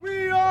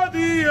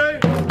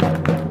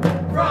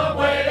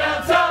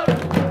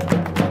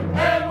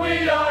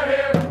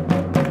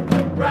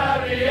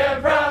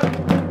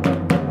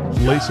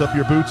lace up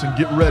your boots and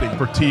get ready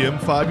for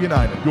TM5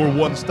 United, your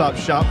one-stop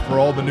shop for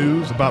all the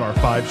news about our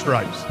five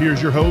stripes. Here's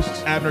your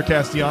hosts, Abner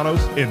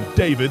Castellanos and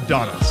David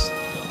Donis.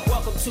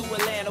 Welcome to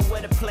Atlanta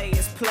where the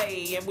players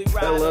play and we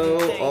ride.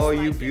 Hello, all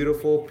you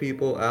beautiful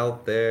people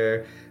out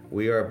there.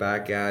 We are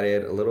back at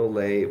it, a little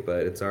late,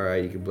 but it's all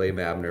right. You can blame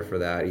Abner for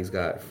that. He's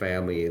got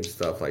family and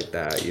stuff like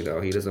that. You know,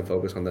 he doesn't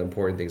focus on the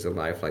important things in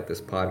life like this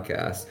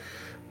podcast.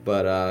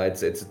 But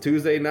it's a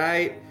Tuesday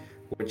night.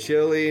 We're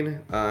chilling.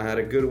 Had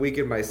a good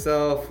weekend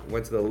myself.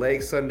 Went to the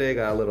lake Sunday.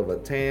 Got a little of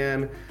a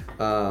tan.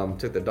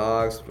 Took the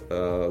dogs.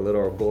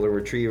 Little golden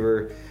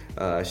retriever.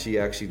 She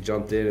actually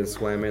jumped in and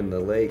swam in the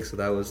lake. So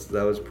that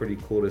was pretty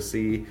cool to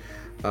see.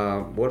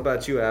 What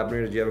about you,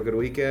 Abner? Did you have a good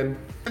weekend?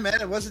 Yeah,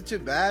 man, it wasn't too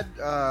bad.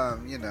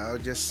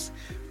 Just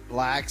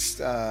relaxed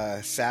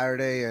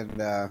Saturday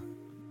and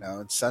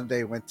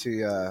Sunday went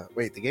to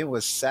the game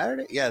was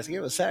Saturday? Yeah, the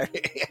game was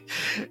Saturday.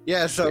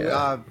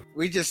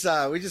 We just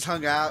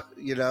hung out,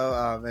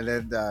 and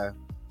then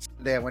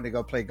Sunday I went to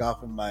go play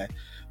golf with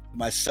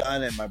my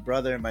son and my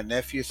brother and my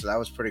nephew, so that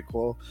was pretty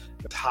cool.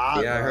 It's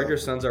hot. Yeah, I heard your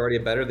son's already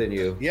better than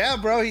you. Yeah,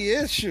 bro, he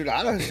is. Shoot,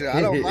 I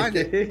don't mind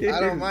it. I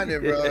don't mind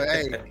it, bro.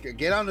 Hey,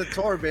 get on the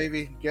tour,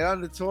 baby. Get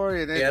on the tour,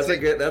 and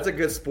then that's a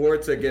good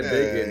sport to get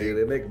big in, dude.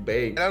 They make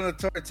bank. Get on the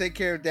tour, take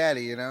care of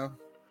daddy,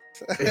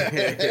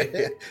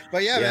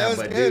 But yeah, man, it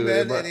was good,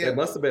 dude, man. It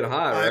must have been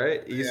hot,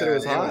 right? You said it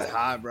was hot. It was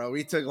hot, bro.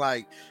 We took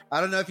I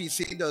don't know if you've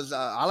seen those.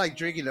 I like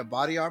drinking the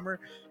Body Armor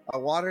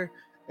water.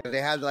 And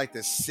they had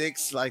the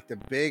 6, the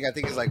big. I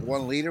think it's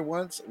 1 liter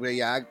ones.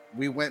 We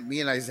went.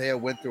 Me and Isaiah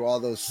went through all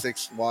those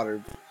 6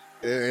 water.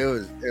 It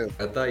was.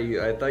 I thought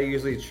you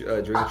usually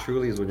drink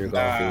Trulies when you're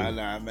golfing.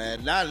 Nah,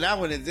 man. Not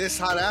when it's this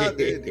hot out.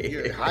 Dude,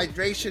 your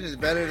hydration is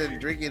better than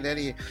drinking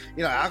any.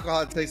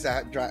 Alcohol takes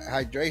that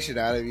hydration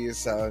out of you.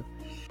 So.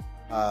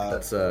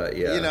 That's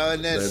yeah.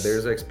 And then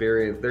there's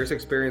experience. There's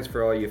experience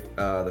for all you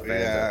the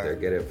fans out there.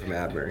 Get it from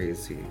Abner.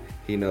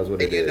 He knows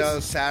what it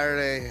is.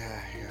 Saturday.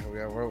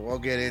 We'll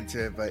get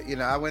into it, but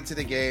I went to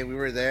the game. We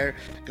were there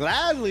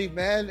gladly,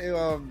 man.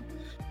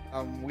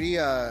 Me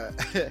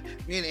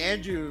and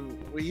Andrew,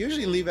 we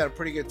usually leave at a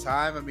pretty good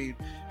time. I mean,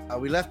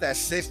 we left at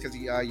 6 because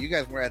you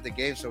guys were at the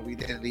game, so we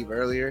didn't leave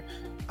earlier.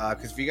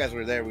 Because if you guys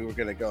were there, we were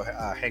gonna go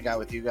hang out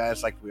with you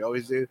guys like we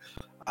always do.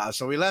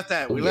 So we left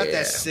at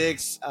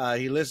 6.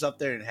 He lives up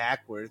there in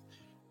Hackworth.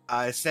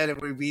 It said it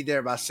would be there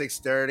about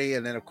 6:30,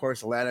 and then of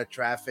course Atlanta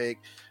traffic.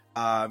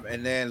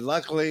 And then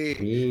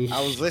luckily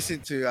I was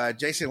listening to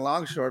Jason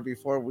Longshore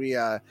before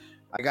I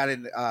got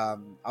in. I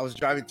was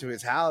driving to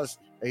his house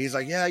and he's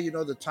like, yeah,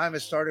 the time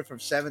has started from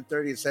 7:30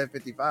 to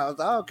 7:55. I was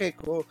like, oh, okay,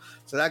 cool.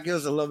 So that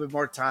gives us a little bit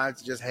more time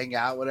to just hang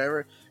out,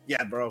 whatever.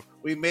 Yeah, bro,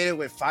 we made it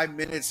with 5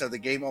 minutes of the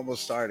game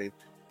almost started.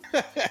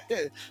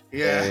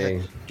 Yeah.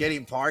 Dang.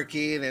 Getting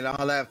parking and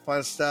all that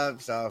fun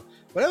stuff. So,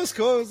 but it was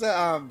cool. It was,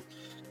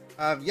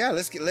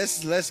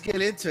 let's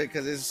get into it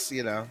because it's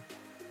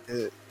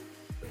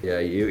Yeah,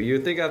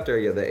 you think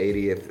after the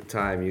 80th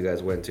time you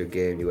guys went to a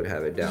game, you would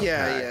have it down.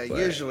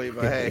 Usually,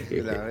 but hey,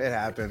 it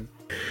happened.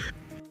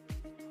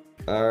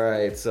 All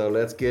right, so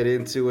let's get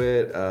into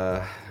it.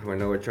 I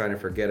know we're trying to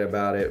forget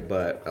about it,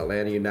 but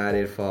Atlanta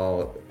United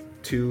fall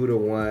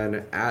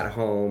 2-1 at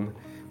home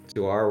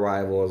to our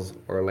rivals,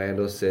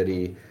 Orlando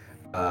City.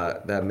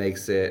 That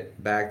makes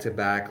it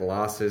back-to-back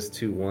losses,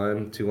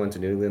 2-1 to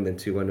New England, then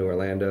 2-1 to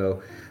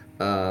Orlando.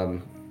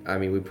 I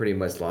mean, we pretty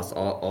much lost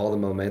all the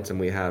momentum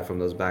we had from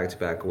those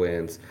back-to-back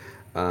wins.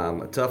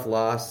 A tough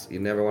loss. You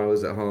never want to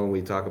lose at home.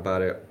 We talk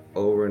about it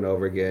over and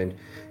over again.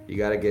 You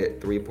got to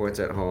get 3 points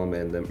at home,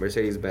 and the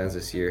Mercedes-Benz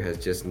this year has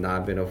just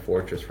not been a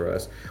fortress for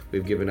us.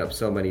 We've given up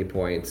so many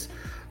points.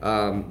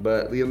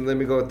 But let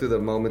me go through the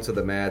moments of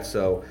the match.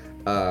 So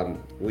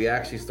we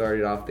actually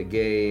started off the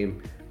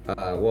game.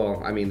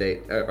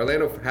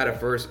 Orlando had a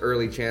first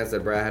early chance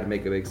that Brad had to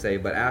make a big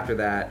save, but after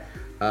that,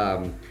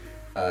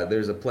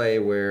 there's a play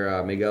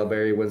where Miguel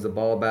Berry wins the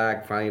ball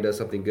back, finally does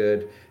something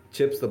good,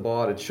 chips the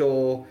ball to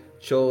Chol.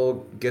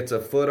 Chol gets a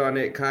foot on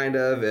it, kind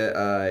of.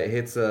 It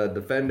hits a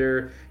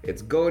defender.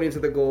 It's going into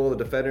the goal. The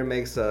defender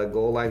makes a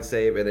goal line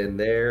save, and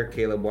then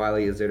Caleb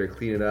Wiley is there to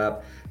clean it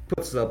up,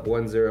 puts it up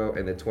 1-0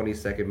 in the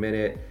 22nd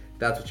minute.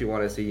 That's what you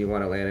want to see. You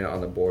want to land it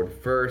on the board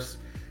first.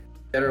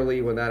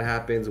 Generally, when that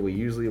happens, we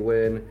usually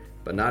win,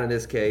 but not in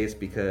this case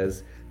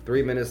because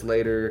 3 minutes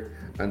later,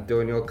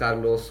 Antonio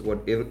Carlos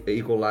would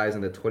equalize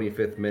in the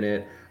 25th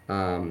minute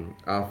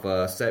off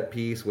a set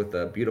piece with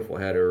a beautiful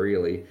header,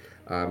 really.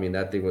 I mean,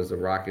 that thing was a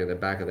rocket in the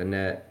back of the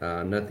net.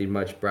 Nothing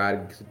much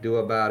Brad could do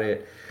about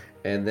it.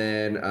 And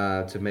then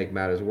to make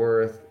matters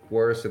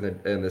worse, in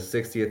the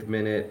 60th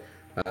minute,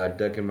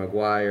 Duncan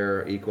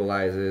McGuire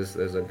equalizes.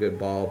 There's a good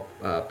ball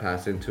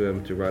pass into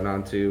him to run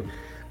onto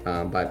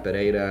by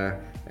Pereira,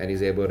 and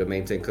he's able to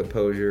maintain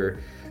composure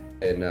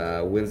and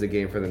wins the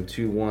game for them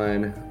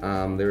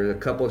 2-1. There were a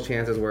couple of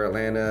chances where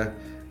Atlanta,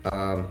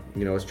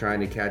 was trying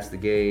to catch the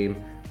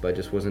game, but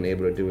just wasn't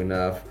able to do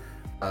enough.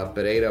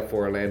 Pereira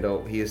for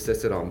Orlando, he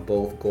assisted on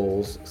both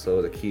goals,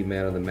 so the key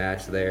man of the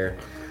match there.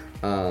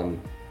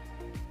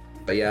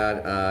 But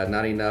yeah,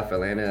 not enough.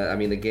 Atlanta. I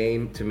mean, the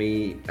game to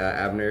me,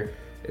 Abner,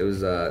 it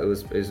was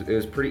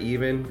pretty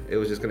even. It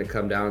was just going to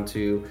come down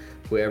to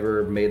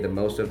whoever made the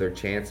most of their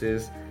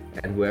chances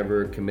and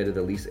whoever committed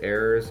the least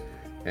errors.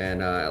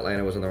 And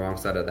Atlanta was on the wrong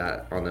side of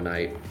that on the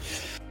night.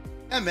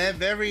 Yeah, man,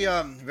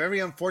 very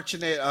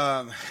unfortunate.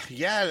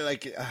 Yeah,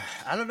 like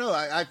I don't know.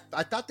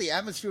 I thought the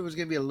atmosphere was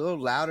gonna be a little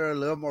louder, a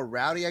little more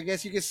rowdy. I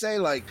guess you could say.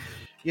 Like,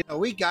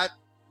 we got.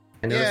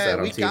 I noticed that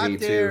on we TV got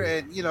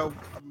there, too. and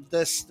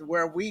this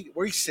where we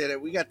sit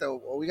at. We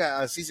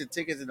got season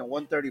tickets in the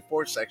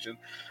 134 section.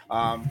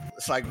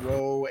 It's like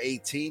row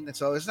 18,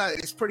 so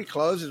it's pretty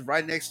close. It's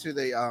right next to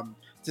the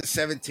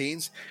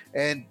 17s,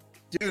 and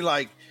dude,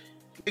 like.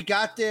 We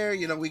got there,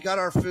 we got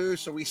our food,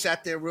 so we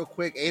sat there real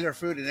quick, ate our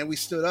food, and then we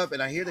stood up,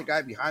 and I hear the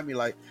guy behind me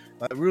like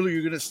really,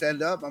 you're going to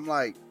stand up? I'm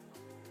like,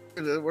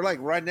 we're like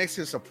right next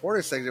to the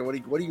supporter section.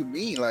 What do you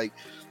mean? Like,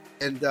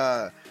 and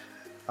so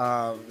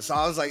I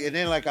was like, and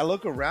then like I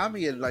look around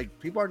me and like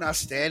people are not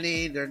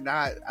standing, they're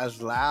not as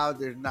loud,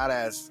 they're not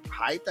as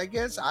hyped, I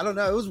guess. I don't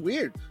know. It was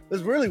weird. It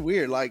was really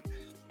weird. Like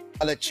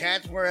the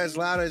chants were as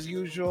loud as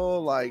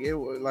usual. Like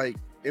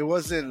it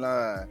wasn't.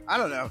 I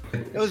don't know.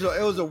 It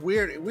was a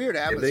weird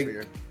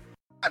atmosphere.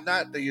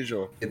 Not the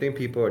usual. I think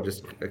people are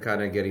just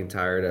kind of getting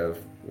tired of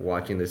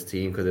watching this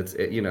team because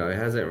it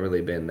hasn't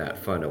really been that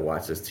fun to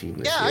watch this team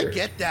this year. Yeah, I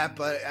get that,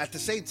 but at the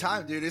same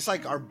time, dude, it's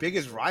like our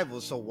biggest rival.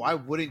 So why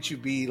wouldn't you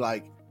be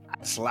like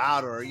as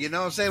loud, or what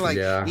I'm saying? Like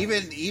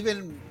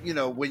even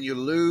when you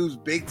lose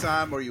big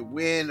time or you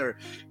win, or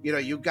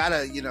you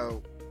gotta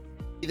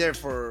be there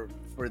for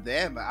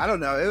them. I don't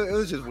know. It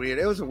was just weird.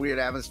 It was a weird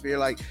atmosphere.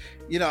 Like,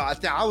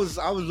 I was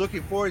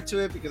looking forward to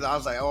it because I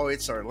was like, oh,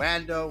 it's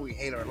Orlando. We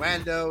hate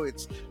Orlando.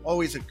 It's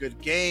always a good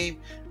game.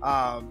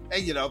 And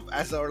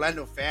as an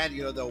Orlando fan,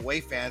 the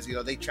away fans,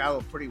 they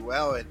travel pretty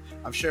well, and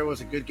I'm sure it was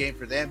a good game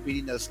for them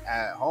beating us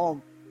at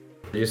home.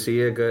 Did you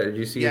see a good?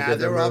 Yeah,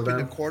 they were up in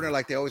the corner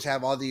like they always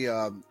have all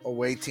the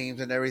away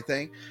teams and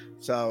everything.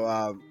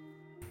 So.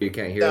 You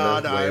can't hear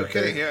them? No, I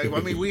couldn't hear. I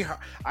mean,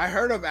 I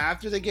heard them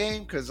after the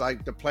game because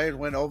like the players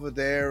went over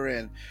there,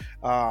 and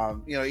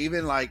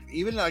even like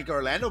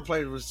Orlando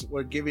players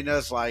were giving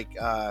us motion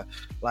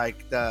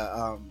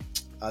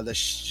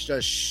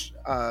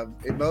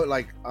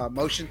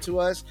to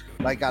us,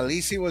 like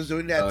Alisi was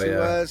doing that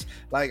to us.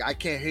 Like, I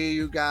can't hear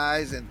you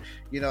guys, and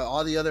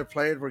all the other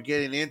players were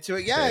getting into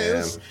it. Yeah, it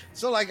was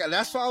so like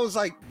that's why I was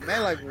like,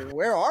 man, like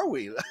where are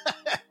we?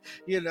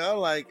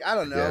 Like I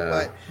don't know,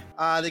 but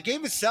the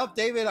game itself,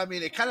 David. I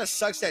mean, it kind of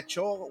sucks that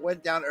Cho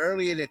went down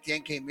early and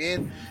Etienne came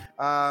in.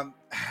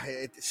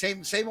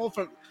 Same old.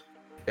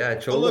 Yeah,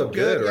 Cho looked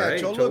good, right?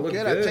 Cho looked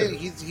good. I'm telling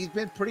you, he's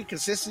been pretty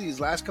consistent these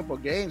last couple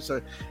of games,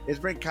 so it's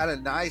been kind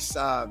of nice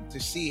to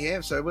see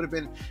him. So it would have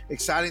been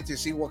exciting to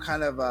see what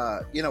kind of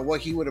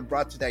what he would have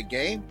brought to that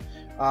game.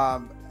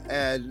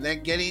 And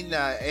then getting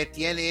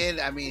Etienne in,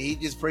 I mean, he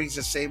just brings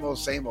the same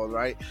old,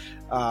 right?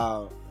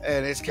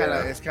 And it's kind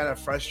of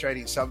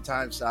frustrating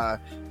sometimes to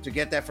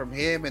get that from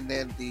him. And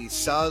then the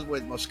subs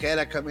with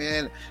Mosquera come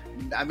in.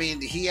 I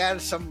mean, he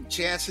had some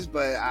chances,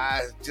 but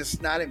I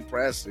just not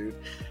impressed, dude.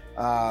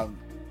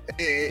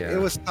 It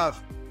was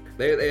tough.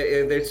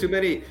 There's too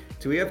many.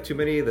 We have too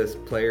many of these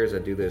players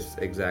that do this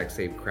exact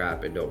same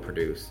crap and don't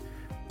produce.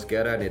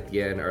 Mosquera and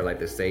Etienne are like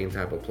the same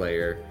type of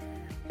player.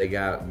 They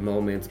got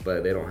moments,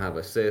 but they don't have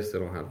assists. They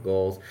don't have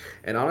goals.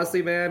 And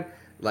honestly, man,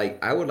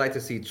 like I would like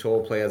to see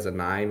Chol play as a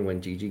 9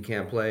 when Gigi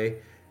can't play.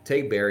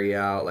 Take Barry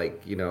out.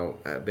 Like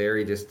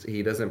Barry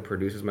he doesn't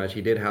produce as much.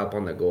 He did help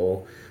on the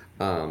goal.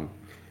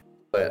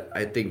 But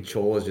I think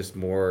Chol is just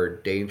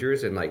more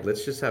dangerous, and like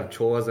let's just have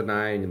Chol as a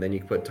 9, and then you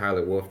can put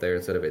Tyler Wolf there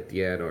instead of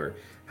Etienne, or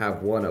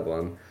have one of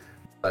them.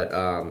 But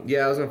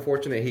it was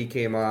unfortunate he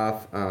came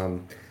off.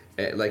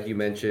 Like you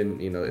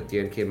mentioned,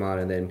 Etienne came on,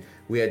 and then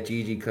we had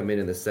Gigi come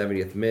in the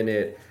 70th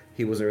minute.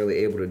 He wasn't really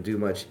able to do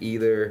much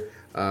either.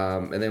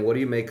 And then what do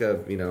you make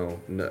of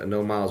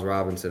no Miles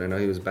Robinson? I know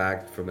he was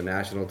back from the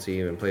national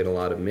team and played a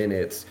lot of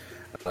minutes.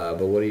 But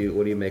what do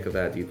you make of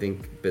that? Do you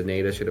think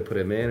Beneda should have put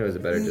him in, or is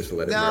it better just to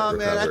let him recover?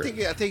 No, man.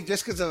 I think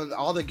just because of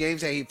all the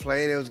games that he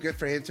played, it was good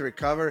for him to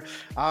recover.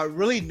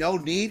 Really, no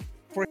need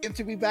for him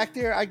to be back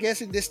there. I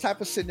guess in this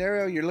type of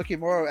scenario, you're looking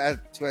more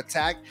to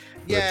attack.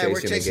 Yeah, we're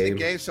chasing the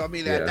game. So I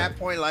mean, at that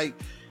point, like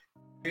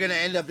you're gonna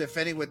end up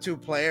defending with 2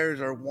 players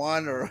or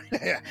 1, or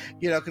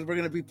because we're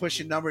gonna be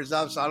pushing numbers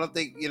up. So I don't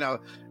think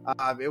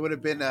it would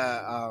have been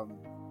now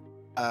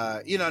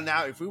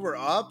if we were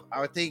up,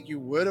 I would think you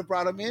would have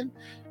brought him in.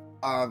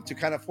 To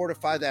kind of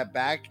fortify that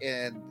back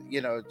and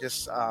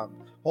just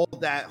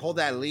hold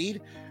that lead.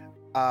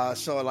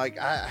 So like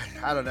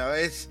I don't know.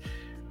 It's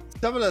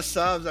some of the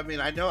subs. I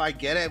mean, I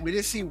get it. We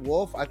didn't see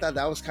Wolf. I thought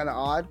that was kind of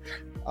odd.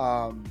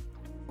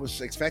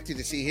 Was expecting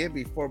to see him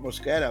before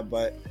Mosquera,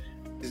 but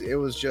it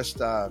was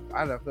just I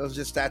don't know. It was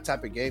just that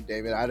type of game,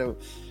 David. I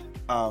don't.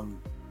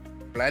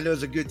 Orlando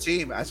is a good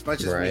team. As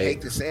much as we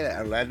hate to say that,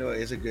 Orlando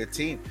is a good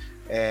team,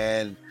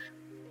 and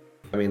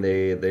I mean,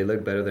 they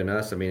look better than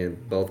us. I mean, in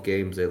both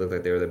games, they looked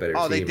like they were the better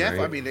team. They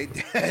definitely. Right? I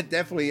mean, they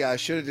definitely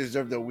should have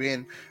deserved the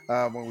win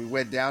when we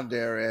went down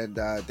there, and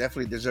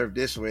definitely deserved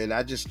this win.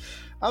 I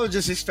was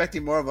just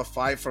expecting more of a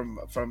fight from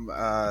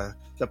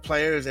the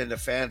players and the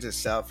fans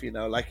itself.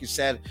 Like you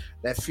said,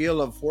 that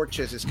feel of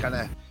Fortress is kind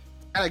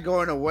of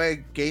going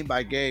away game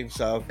by game.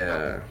 So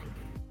yeah.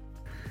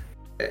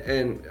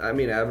 And I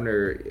mean,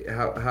 Abner,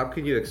 how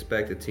can you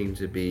expect a team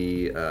to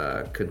be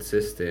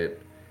consistent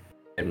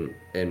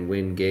and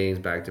win games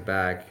back to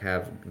back,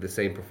 have the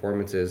same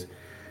performances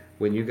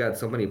when you got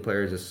so many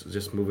players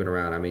just moving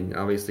around? I mean,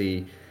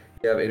 obviously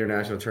you have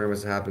international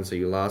tournaments that happen, so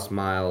you lost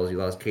Miles, you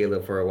lost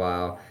Caleb for a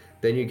while,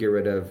 then you get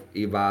rid of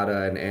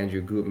Ivada and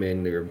Andrew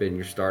Gutman, who have been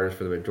your starters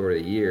for the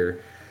majority of the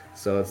year.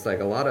 So it's like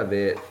a lot of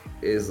it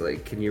is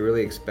like, can you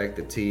really expect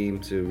the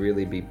team to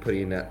really be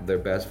putting their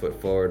best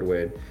foot forward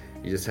when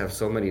you just have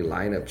so many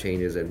lineup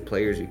changes and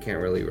players you can't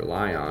really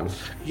rely on?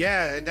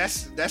 Yeah, and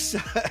that's that's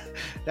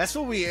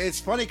what it's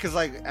funny because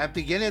like at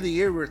the beginning of the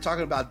year we were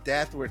talking about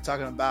depth, we were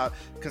talking about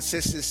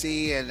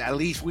consistency, and at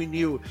least we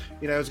knew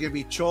it was gonna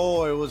be Chol,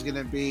 or it was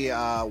gonna be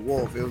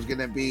Wolf, it was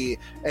gonna be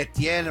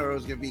Etienne, or it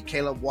was gonna be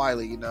Caleb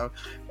Wiley,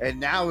 and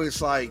now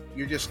it's like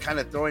you're just kind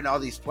of throwing all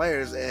these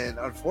players, and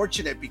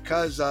unfortunate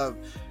because of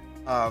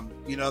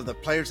the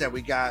players that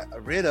we got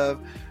rid of.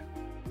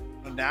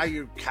 Now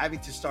you're having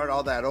to start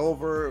all that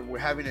over. We're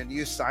having a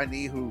new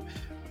signee who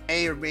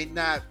may or may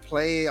not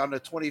play on the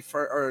 21st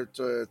or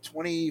the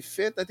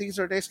 25th. I think is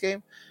our next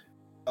game.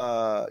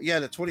 The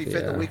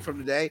 25th, a week from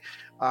today.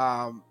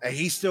 And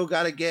he's still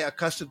got to get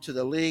accustomed to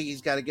the league.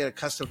 He's got to get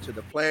accustomed to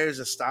the players,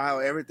 the style,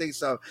 everything.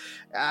 So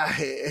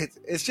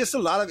it's just a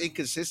lot of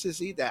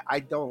inconsistency that I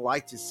don't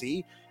like to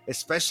see,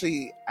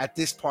 especially at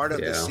this part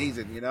of the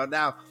season.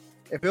 Now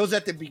if it was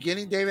at the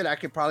beginning, David, I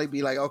could probably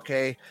be like,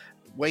 okay,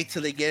 wait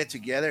till they get it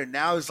together.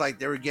 Now it's like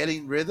they were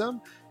getting rhythm,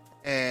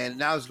 and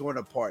now it's going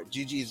apart.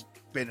 Gigi's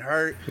been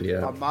hurt.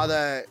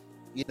 Amada,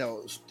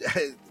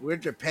 we're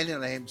depending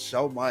on him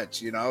so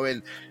much,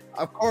 and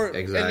of course,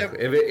 exactly.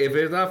 If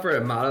it's not for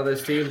Amada,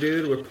 this team,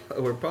 dude,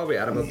 we're probably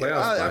out of a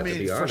playoff spot. I mean, to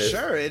be honest, for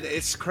sure.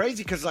 It's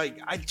crazy because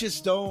I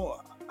just don't.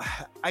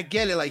 I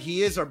get it. Like,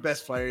 he is our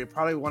best player,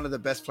 probably one of the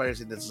best players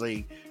in this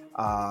league.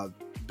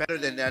 Better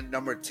than that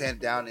number 10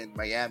 down in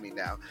Miami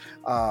now.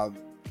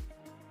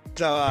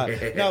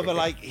 No, but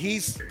like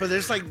but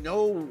there's like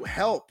no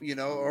help,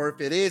 or if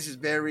it is, it's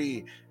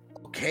very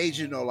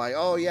occasional. Like,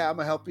 oh yeah, I'm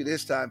gonna help you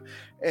this time.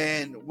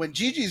 And when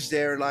Gigi's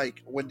there,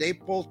 like when they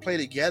both play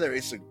together,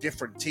 it's a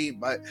different team.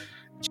 But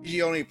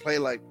Gigi only played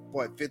like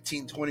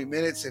 15, 20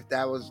 minutes, if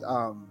that was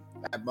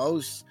at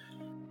most.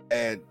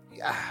 And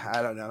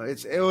I don't know. It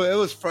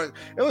was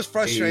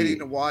frustrating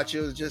to watch.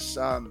 It was just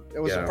it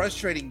was a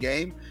frustrating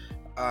game.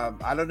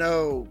 I don't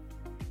know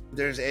if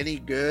there's any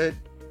good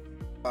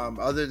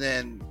other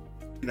than.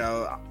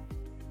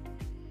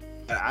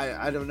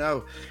 I don't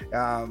know.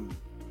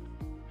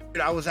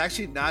 I was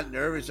actually not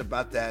nervous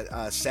about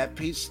that set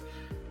piece,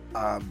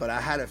 but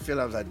I had a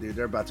feeling. I was like, dude,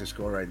 they're about to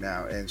score right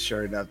now. And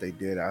sure enough, they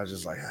did. I was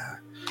just like,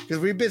 because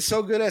we've been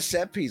so good at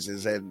set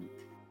pieces, and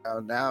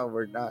now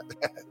we're not.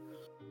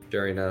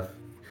 Sure enough.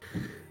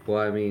 Well,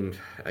 I mean,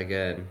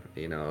 again,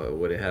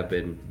 would it have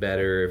been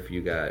better if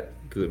you got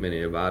Gutman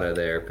and Ivada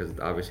there? Because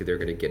obviously they're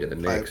going to get in the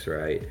mix,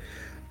 right?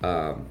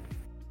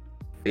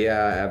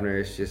 Yeah, Abner,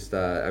 it's just,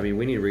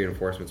 we need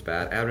reinforcements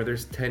bad. Abner,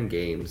 there's 10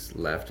 games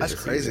left in the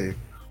season.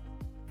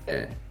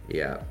 That's crazy.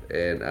 Yeah,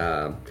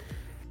 and,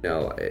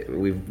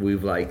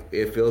 we've like,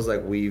 it feels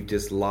like we've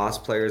just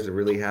lost players and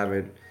really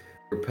haven't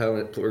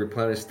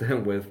replenished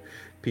them with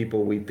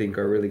people we think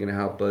are really going to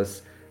help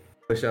us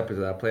push up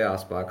into that playoff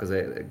spot, because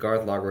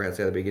Garth Lager had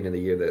said at the beginning of the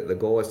year that the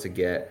goal is to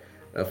get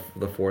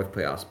the fourth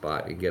playoff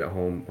spot and get a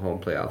home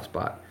playoff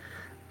spot.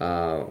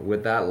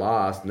 With that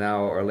loss,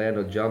 now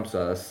Orlando jumps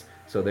us.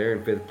 So they're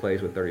in 5th place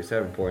with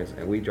 37 points,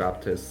 and we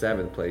dropped to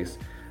 7th place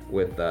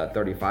with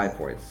 35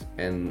 points.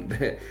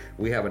 And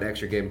we have an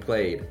extra game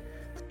played.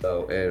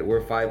 So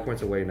we're 5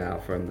 points away now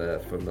from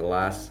the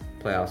last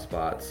playoff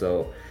spot.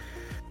 So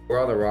we're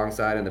on the wrong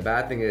side. And the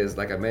bad thing is,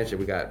 like I mentioned,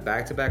 we got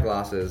back-to-back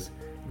losses.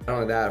 Not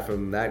only that,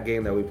 from that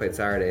game that we played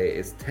Saturday,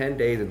 it's 10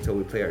 days until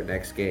we play our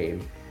next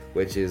game,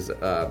 which is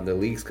the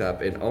Leagues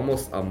Cup, and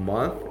almost a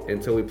month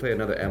until we play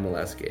another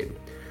MLS game.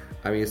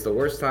 I mean, it's the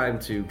worst time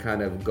to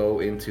kind of go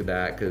into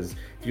that, because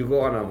if you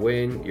go on a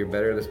win, you're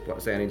better in the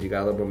standings, you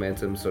got a little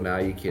momentum, so now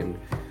you can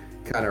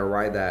kind of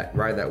ride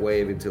that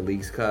wave into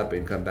Leagues Cup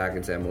and come back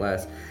into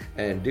MLS.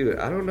 And dude,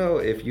 I don't know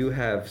if you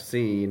have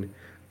seen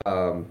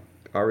our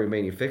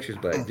remaining fixtures,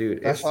 but dude,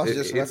 it's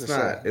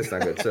not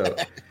good. So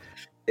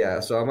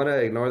yeah, so I'm gonna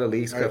ignore the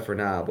Leagues Cup for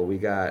now, but we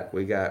got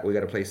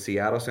to play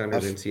Seattle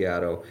Sounders in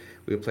Seattle.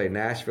 We play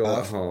Nashville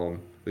at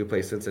home. We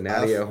play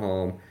Cincinnati at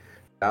home.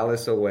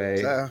 Dallas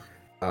away.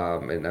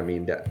 And I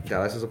mean,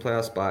 Dallas is a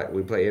playoff spot.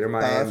 We play Inter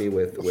Miami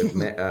with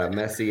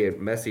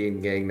Messi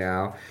and gang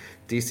now.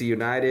 DC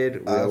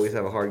United, we always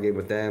have a hard game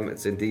with them.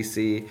 It's in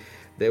DC.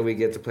 Then we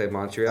get to play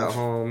Montreal at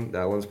home.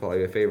 That one's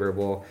probably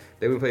favorable.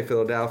 Then we play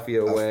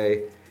Philadelphia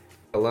away.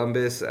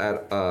 Columbus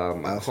at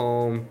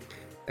home.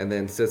 and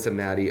then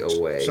Cincinnati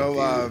away.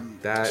 So,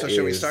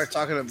 should we is- start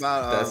talking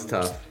about that's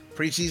tough.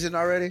 preseason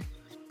already?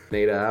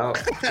 Nada out.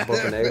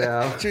 Both Nada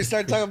out. Should we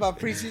start talking about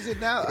preseason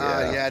now?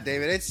 Yeah.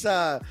 David. It's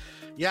I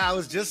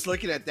was just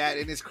looking at that,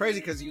 and it's crazy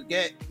because you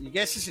get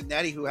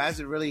Cincinnati, who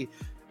hasn't really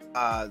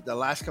the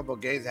last couple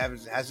of games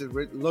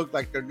hasn't looked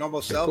like their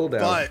normal self, cooled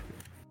down. but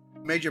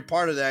major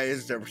part of that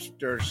is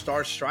their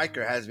star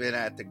striker has been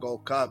at the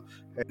Gold Cup,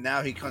 and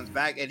now he comes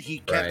back and he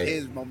kept Right.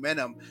 his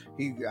momentum.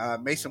 He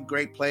made some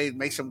great plays,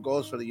 made some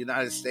goals for the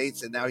United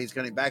States, and now he's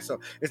coming back. So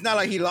it's not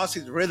like he lost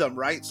his rhythm,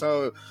 right?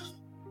 So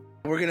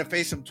we're gonna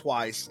face him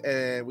twice,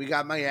 and we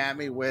got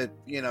Miami with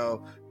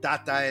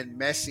Tata and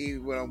Messi.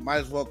 Might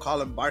as well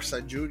call him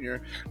Barca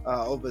Junior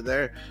over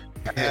there.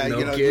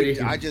 No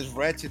kidding. I just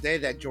read today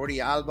that Jordi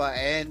Alba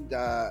and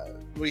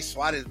Luis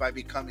Suarez might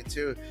be coming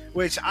too.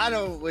 Which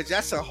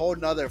that's a whole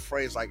nother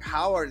phrase. Like,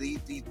 how are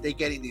they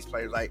getting these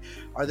players? Like,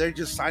 are they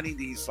just signing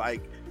these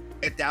like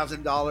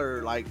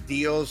 $1,000 like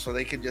deals so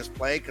they can just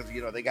play because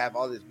they have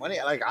all this money?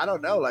 Like, I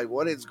don't know, like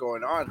what is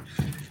going on.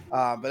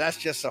 But that's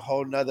just a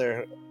whole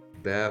nother.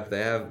 They have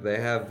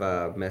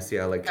Messi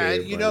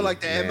allocated. And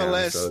like the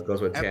MLS, so it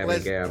goes with Tam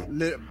and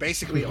Gam.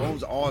 Basically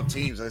owns all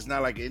teams. It's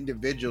not like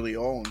individually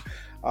owned.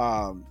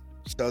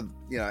 So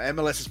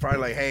MLS is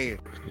probably like, hey,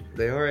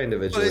 They are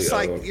individually. but it's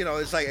like owned.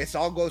 it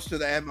all goes to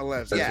the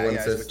MLS. That's one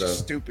which system. is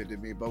stupid to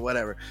me, but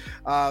whatever.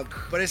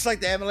 But it's like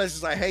the MLS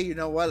is like, hey, you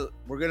know what?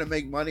 We're gonna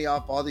make money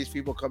off all these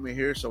people coming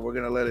here, so we're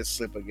gonna let it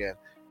slip again.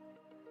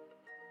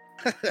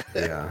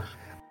 Yeah.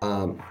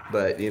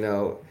 But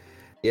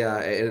yeah,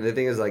 and the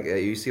thing is, like,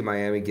 you see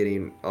Miami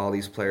getting all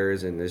these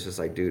players, and it's just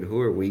like, dude,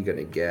 who are we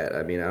gonna get?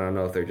 I mean, I don't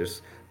know if they're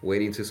just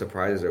waiting to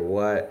surprise us or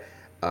what.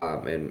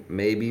 And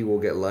maybe we'll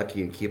get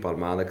lucky and keep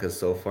Almada because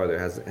so far there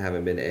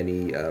haven't been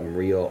any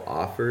real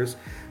offers.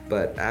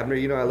 But Abner,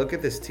 I look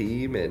at this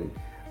team and,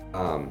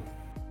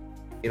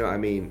 I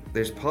mean,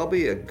 there's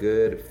probably a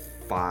good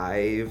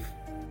 5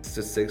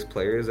 to 6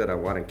 players that I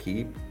want to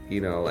keep.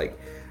 Like,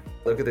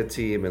 look at the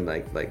team and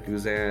like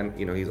Guzan,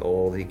 he's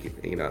old. He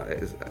can,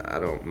 I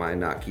don't mind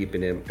not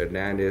keeping him.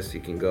 Hernandez, he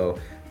can go.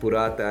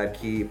 Purata, I'd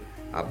keep.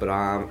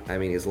 Abram, I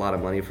mean, it's a lot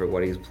of money for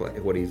what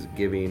he's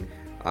giving.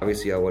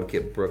 Obviously, I would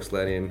keep Brooks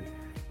Lennon.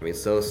 I mean,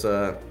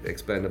 Sosa,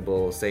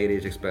 expendable.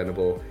 Sadic,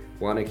 expendable.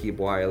 Want to keep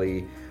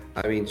Wiley.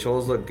 I mean,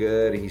 Chols look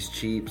good. He's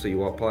cheap, so you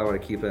probably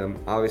want to keep him.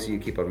 Obviously, you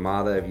keep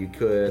Armada if you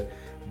could.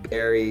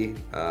 Barry,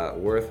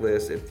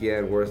 worthless.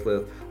 Etienne,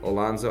 worthless.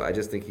 Alonso, I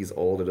just think he's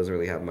old. It doesn't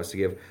really have much to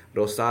give.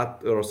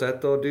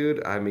 Rossetto,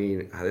 dude, I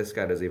mean, this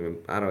guy I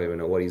don't even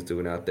know what he's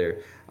doing out there.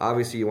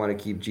 Obviously, you want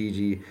to keep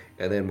Gigi.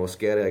 And then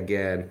Mosquera,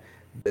 again,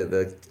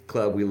 the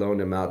club we loaned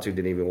him out to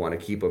didn't even want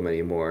to keep him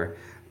anymore.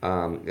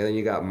 And then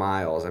you got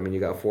Miles. I mean, you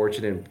got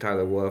Fortune and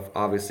Tyler Wolff.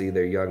 Obviously,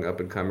 they're young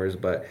up-and-comers,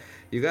 but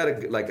you got a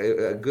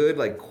good,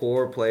 like,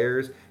 core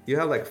players. You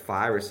have, like,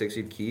 5 or 6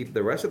 you'd keep.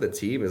 The rest of the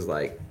team is,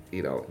 like,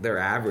 they're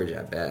average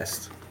at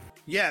best.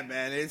 Yeah,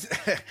 man, it's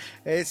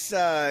We have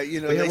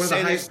one of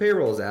the highest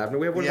payrolls, Abner.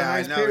 We have one of the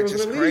highest payrolls in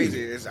the league.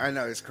 Crazy. I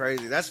know, it's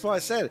crazy. That's why I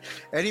said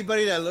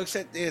anybody that looks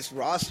at this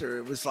roster,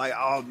 it was like,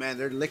 oh, man,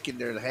 they're licking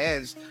their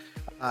hands.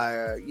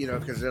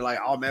 Because they're like,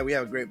 oh man, we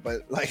have a great,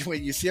 but like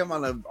when you see them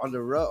on the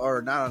road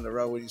or not on the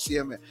road, when you see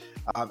them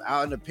out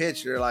on the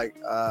pitch, you're like,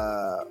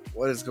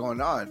 what is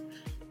going on?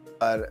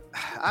 But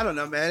I don't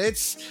know, man.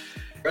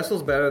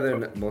 Gressel's better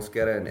than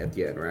Mosquera and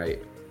Etienne,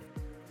 right?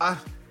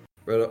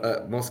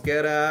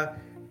 Mosquera,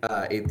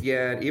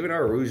 Etienne, even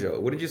Araujo.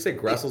 Wouldn't you say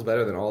Gressel's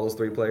better than all those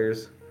 3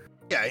 players?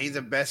 Yeah, he's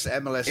the best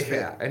MLS fit.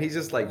 Yeah, and he's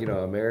just like,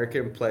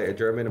 American player,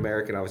 German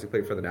American, obviously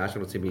played for the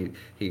national team.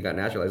 He got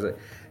naturalized.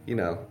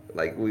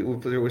 Like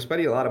we're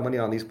spending a lot of money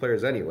on these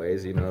players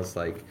anyways. It's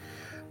like,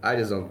 I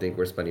just don't think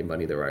we're spending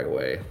money the right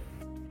way.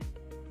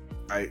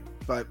 Right,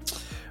 but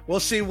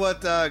we'll see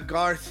what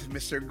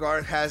Mr.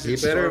 Garth has in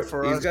store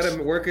for us. He's got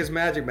to work his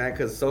magic, man,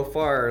 because so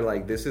far,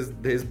 like, this is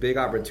his big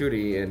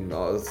opportunity, and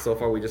so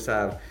far we just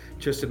have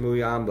Tristan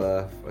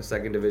Muyamba, a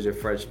second division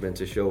Frenchman,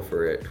 to show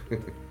for it.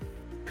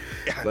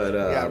 But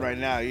right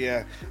now,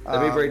 yeah.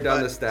 Let me break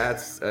down the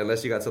stats,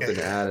 unless you got something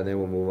to add, and then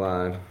we'll move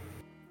on.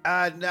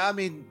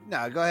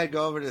 No, go ahead,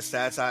 go over the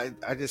stats.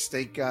 I just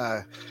think,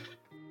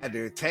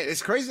 dude,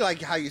 it's crazy,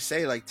 like how you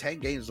say, like 10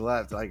 games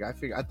left. Like I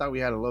thought we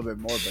had a little bit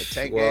more, but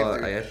 10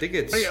 games. I think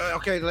it's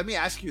okay. Let me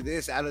ask you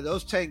this: out of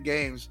those 10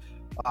 games,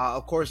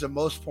 of course, the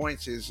most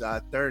points is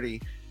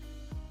 30.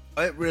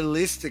 But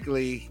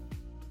realistically,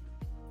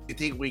 you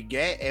think we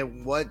get,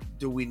 and what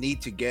do we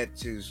need to get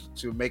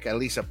to make at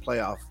least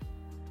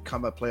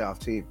become a playoff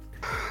team?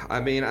 I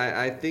mean,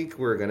 I think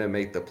we're going to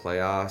make the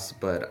playoffs,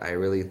 but I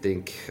really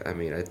think, I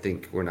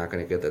think we're not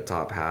going to get the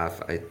top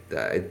half.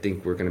 I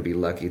think we're going to be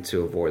lucky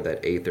to avoid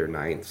that 8th or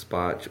 9th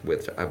spot,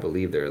 which I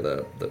believe they're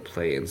the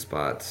play-in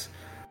spots.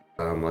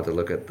 I'll have to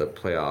look at the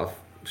playoff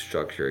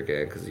structure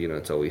again because,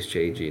 it's always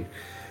changing.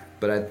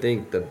 But I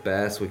think the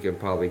best we can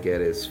probably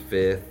get is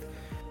 5th.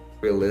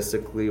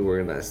 Realistically, we're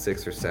in that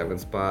 6th or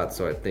 7th spot,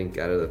 so I think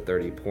out of the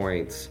 30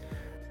 points,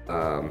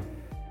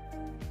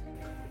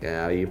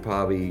 Yeah,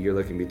 you're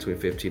looking between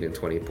 15 and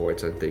 20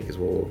 points, I think, is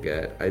what we'll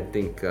get. I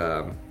think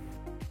I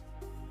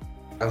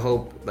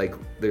hope like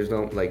there's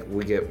no like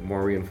we get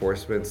more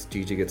reinforcements,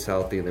 Gigi gets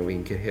healthy, and then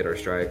we can hit our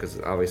stride. Because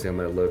obviously I'm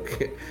going to look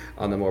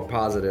on the more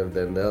positive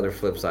than the other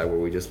flip side where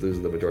we just lose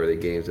the majority of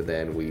the games, and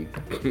then we.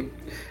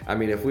 I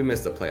mean, if we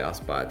miss the playoff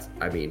spots,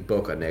 I mean,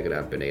 Boca Negra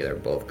and Pineda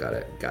both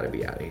gotta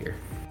be out of here.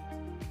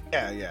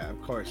 Yeah, of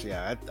course,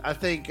 yeah. I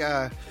think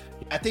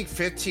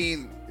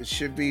 15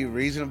 should be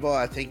reasonable.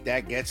 I think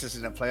that gets us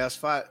in a playoff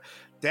spot.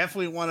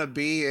 Definitely want to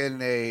be in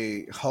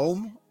a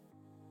home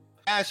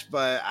match,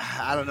 but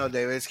I don't know,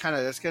 David. It's going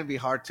to be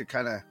hard to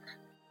kind of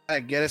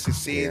get us to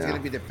see. Yeah. It's going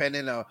to be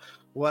dependent on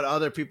what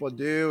other people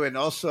do, and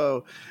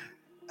also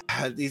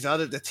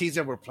the teams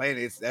that we're playing.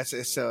 It's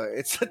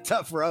a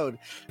tough road.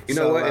 You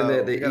know what? And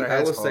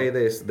I will say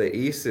this: the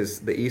East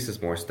is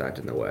more stacked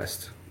than the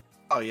West.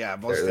 Oh yeah,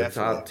 most definitely. The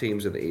top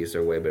teams in the East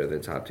are way better than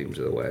the top teams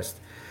of the West.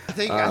 I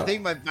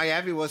think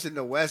Miami was in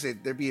the West.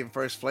 They'd be in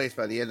first place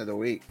by the end of the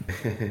week.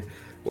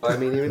 Well, I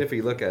mean, even if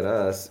you look at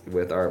us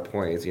with our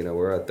points,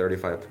 we're at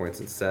 35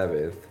 points in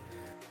 7th.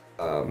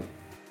 And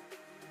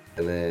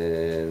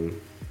then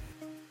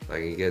I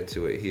can get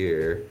to it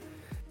here.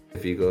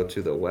 If you go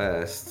to the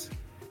West,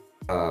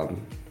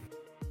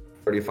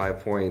 35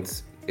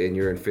 points and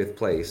you're in 5th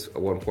place,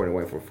 1 point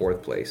away from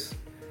 4th place.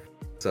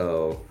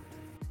 So,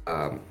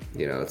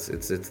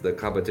 it's the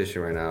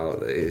competition right now.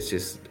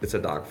 It's a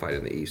dogfight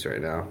in the East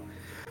right now.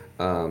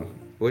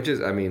 Which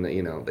is, I mean,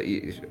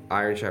 the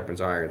iron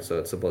sharpens iron, so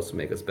it's supposed to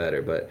make us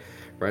better. But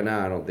right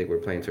now, I don't think we're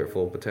playing to our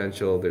full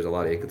potential. There's a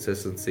lot of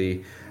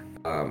inconsistency,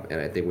 and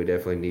I think we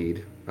definitely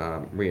need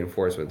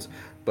reinforcements.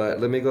 But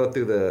let me go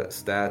through the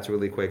stats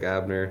really quick,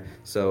 Abner.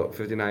 So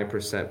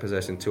 59%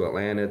 possession to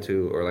Atlanta,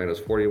 to Orlando's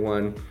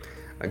 41.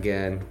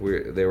 Again,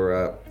 they were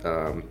up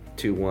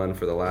 2-1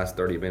 for the last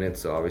 30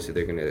 minutes, so obviously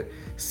they're going to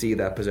see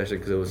that possession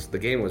because the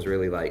game was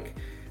really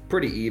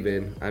pretty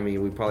even. I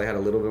mean, we probably had a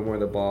little bit more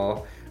of the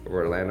ball.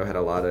 Orlando had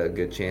a lot of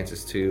good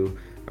chances too.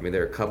 I mean,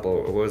 there are a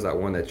couple. What was that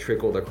one that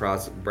trickled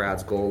across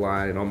Brad's goal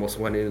line and almost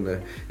went in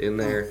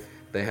there?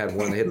 They had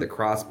one that hit the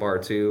crossbar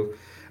too.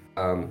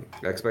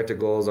 Expected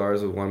goals,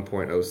 ours was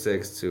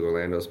 1.06 to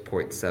Orlando's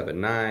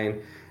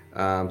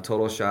 0.79.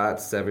 Total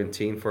shots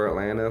 17 for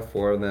Atlanta,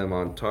 4 of them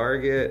on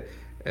target.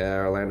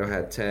 Orlando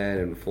had 10,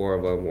 and 4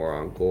 of them were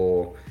on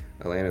goal.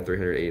 Atlanta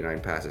 389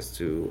 passes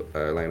to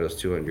Orlando's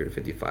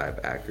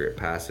 255 accurate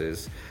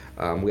passes.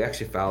 We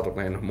actually fouled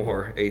Atlanta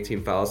more,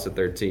 18 fouls to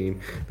 13.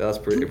 That was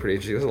pretty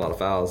interesting. There's a lot of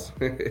fouls.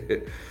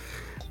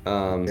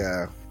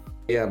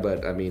 Yeah,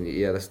 but I mean,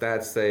 the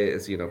stats say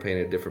it's painting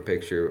a different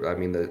picture. I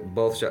mean,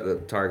 both shot the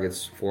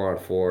targets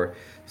 4-on-4.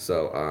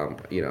 So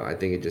I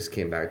think it just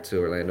came back to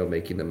Orlando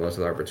making the most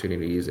of the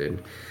opportunities,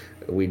 and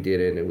we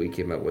didn't, and we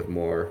came up with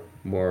more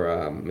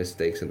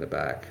mistakes in the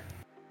back.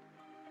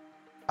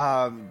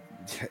 I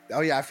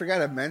forgot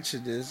to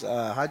mention this.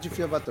 How'd you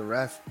feel about the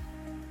ref?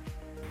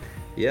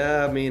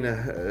 Yeah, I mean,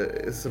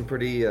 it's some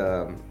pretty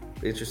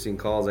interesting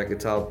calls. I could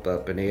tell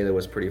Pineda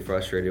was pretty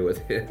frustrated with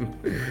him.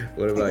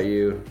 What about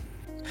you?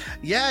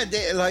 Yeah,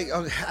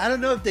 I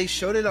don't know if they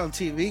showed it on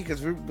TV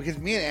because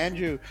me and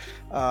Andrew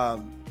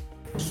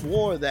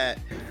swore that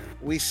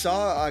we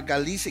saw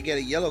Galicia get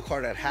a yellow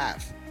card at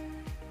half.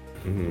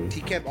 Mm-hmm. He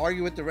kept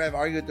arguing with the ref,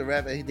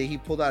 and he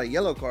pulled out a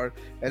yellow card,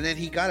 and then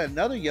he got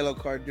another yellow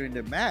card during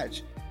the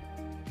match.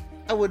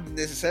 That wouldn't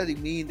necessarily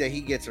mean that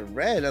he gets a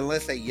red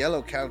unless that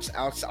yellow counts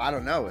outside. I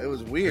don't know. It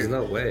was weird. There's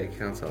no way it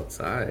counts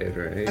outside,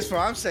 right? That's what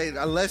I'm saying.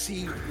 Unless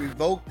he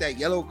revoked that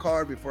yellow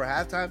card before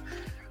halftime.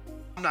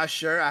 I'm not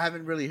sure. I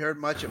haven't really heard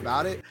much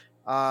about it.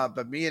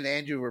 But me and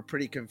Andrew were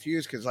pretty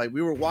confused because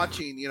we were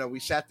watching, we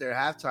sat there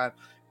at halftime,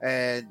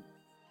 and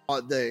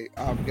the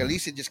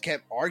Galicia just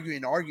kept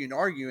arguing.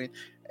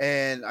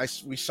 And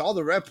we saw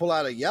the ref pull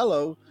out a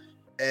yellow,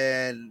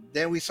 and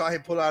then we saw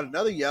him pull out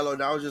another yellow,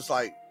 and I was just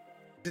like,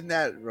 isn't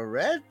that a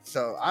red?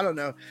 So I don't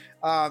know.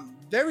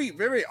 Very,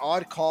 very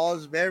odd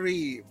calls.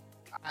 We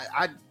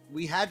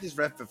had this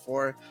ref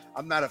before.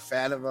 I'm not a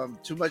fan of him.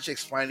 Too much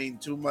explaining.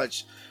 Too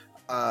much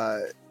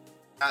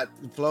not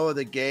the flow of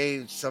the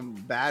game. Some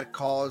bad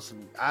calls.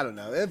 I don't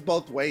know. It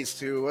both ways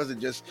too. It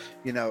wasn't just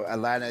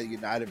Atlanta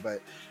United,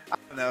 but I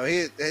don't know.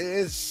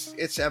 It's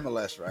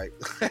MLS, right?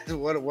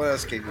 What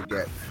else can you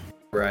get?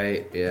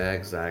 Right. Yeah,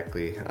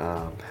 exactly.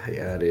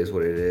 It is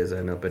what it is.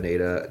 I know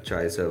Pineda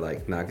tries to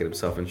not get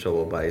himself in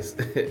trouble by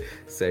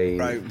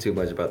saying too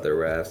much about the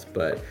refs.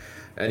 But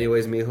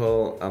anyways,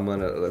 mijo,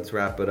 let's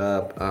wrap it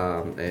up.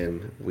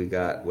 And we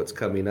got what's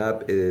coming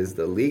up is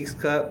the Leagues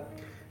Cup.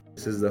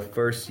 This is the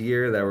first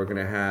year that we're going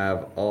to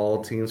have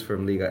all teams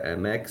from Liga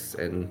MX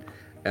and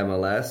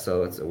MLS.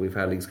 So we've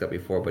had Leagues Cup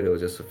before, but it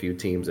was just a few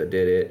teams that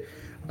did it.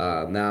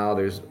 Now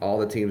there's all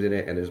the teams in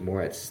it, and there's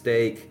more at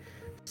stake.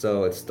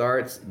 So it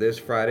starts this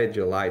Friday,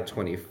 July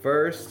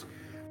 21st.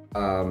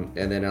 And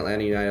then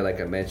Atlanta United,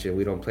 like I mentioned,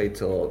 we don't play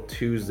till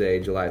Tuesday,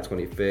 July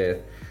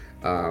 25th.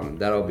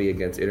 That'll be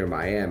against Inter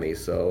Miami.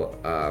 So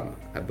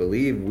I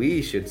believe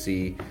we should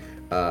see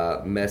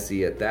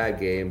Messi at that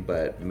game.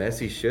 But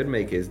Messi should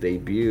make his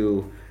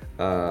debut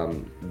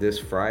this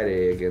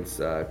Friday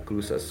against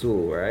Cruz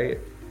Azul, right?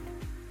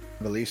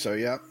 I believe so.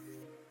 Yeah.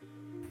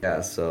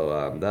 Yeah,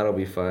 so that'll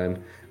be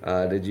fun.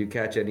 Did you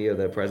catch any of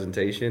the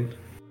presentation?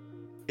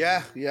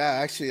 Yeah.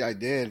 Actually, I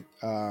did.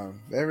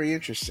 Very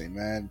interesting,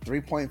 man.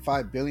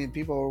 3.5 billion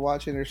people were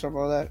watching, or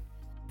something like that.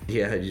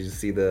 Yeah, did you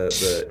see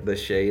the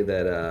shade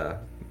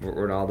that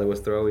Ronaldo was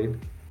throwing?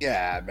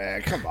 Yeah,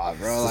 man. Come on,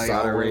 bro. Like,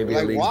 Saudi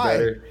Arabia league's why?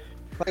 better.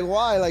 Like,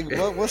 why? Like,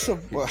 what's the?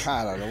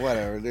 I don't know.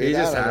 Whatever, dude. He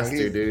just has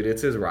to, dude.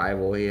 It's his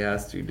rival. He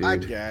has to, dude.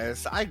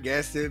 I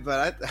guess, dude.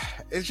 But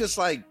it's just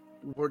like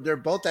they're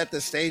both at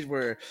the stage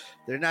where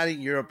they're not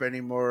in Europe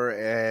anymore,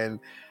 and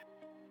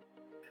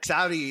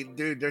Saudi,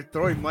 dude, they're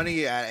throwing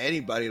money at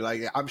anybody.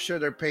 Like, I'm sure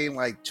they're paying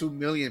like $2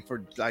 million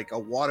for like a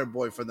water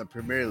boy from the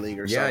Premier League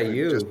or something.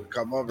 Yeah, just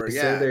come over. They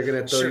say they're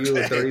gonna throw you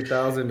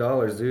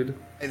 $30,000, dude.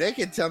 And they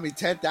can tell me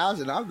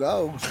 10,000, I'll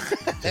go.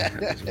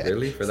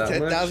 Really, for that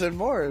 10,000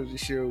 more,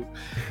 shoot.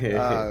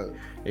 You're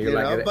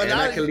like, and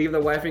I can leave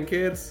the wife and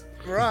kids.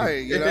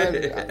 Right,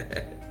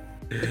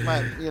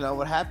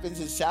 what happens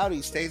in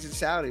Saudi stays in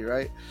Saudi,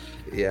 right?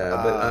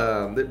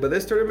 Yeah, but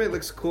this tournament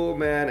looks cool,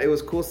 man. It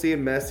was cool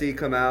seeing Messi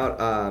come out.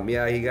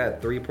 Yeah, he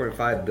got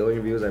 3.5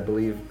 billion views. I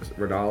believe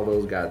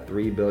Ronaldo's got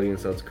 3 billion.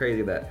 So it's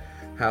crazy that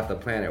half the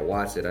planet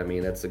watched it. I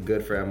mean, that's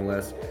good for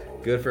MLS,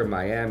 good for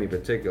Miami in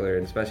particular,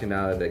 and especially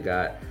now that they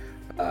got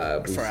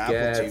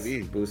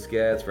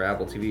Busquets for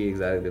Apple TV.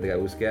 Exactly, they got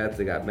Busquets,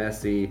 they got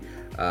Messi.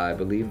 I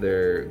believe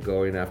they're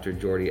going after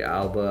Jordi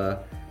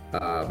Alba.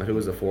 Who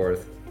was the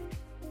fourth?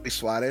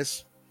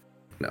 Suarez.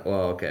 No,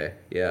 well, okay,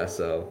 yeah.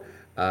 So,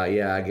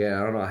 again,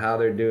 I don't know how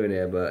they're doing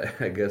it, but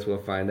I guess we'll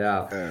find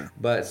out. Yeah.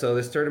 But so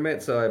this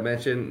tournament, so I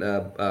mentioned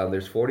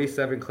there's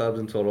 47 clubs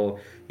in total.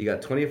 You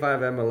got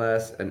 25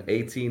 MLS and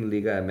 18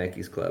 Liga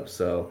MX clubs.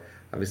 So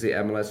obviously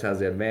MLS has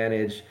the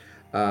advantage.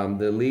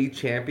 The league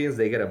champions,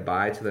 they get a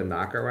bye to the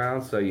knockout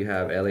round. So you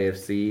have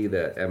LAFC,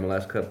 the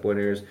MLS Cup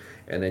winners,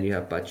 and then you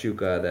have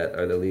Pachuca, that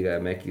are the Liga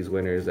MX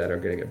winners, that are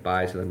going to get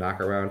bye to the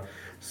knockout round.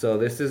 So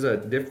this is a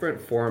different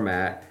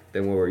format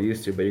than what we're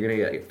used to, but you're going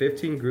to get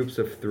 15 groups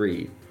of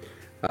 3.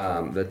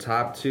 The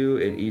top 2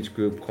 in each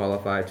group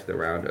qualify to the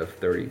round of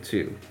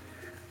 32.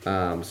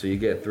 So you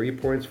get 3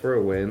 points for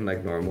a win,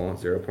 like normal,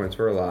 0 points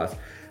for a loss.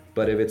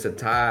 But if it's a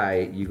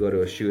tie, you go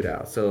to a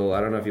shootout. So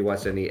I don't know if you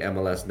watched any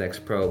MLS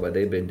Next Pro, but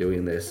they've been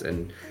doing this,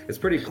 and it's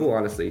pretty cool,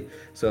 honestly.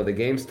 So if the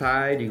game's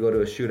tied, you go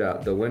to a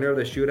shootout. The winner of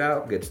the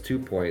shootout gets 2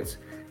 points,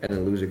 and the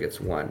loser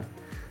gets 1.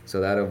 So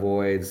that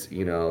avoids,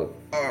 wait,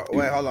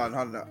 hold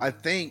on. I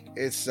think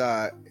it's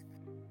if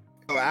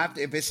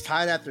it's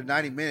tied after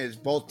 90 minutes,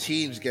 both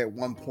teams get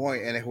 1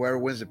 point, and whoever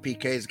wins the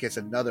PKs gets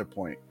another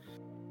point.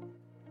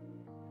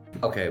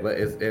 Okay, but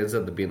it ends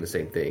up being the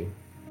same thing.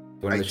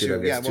 One of the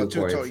shootout gets 2 points.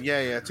 Total.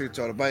 Yeah, 2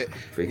 total. But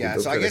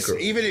so I guess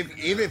even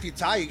if you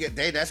tie, you get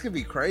that's gonna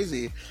be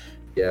crazy.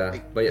 Yeah,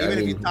 like, but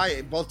if you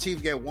tie, both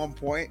teams get 1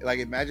 point. Like,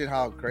 imagine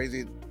how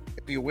crazy.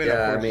 If you win,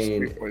 yeah, I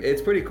mean,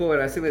 it's pretty cool,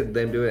 and I see that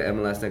them doing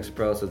MLS Next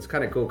Pro, so it's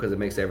kind of cool because it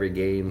makes every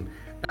game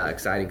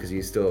exciting, because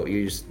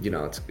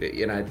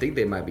and I think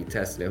they might be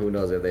testing it. Who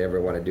knows if they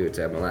ever want to do it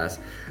to MLS?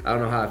 I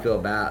don't know how I feel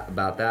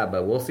about that,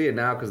 but we'll see it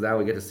now, because now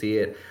we get to see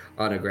it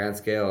on a grand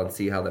scale and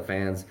see how the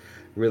fans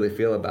really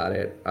feel about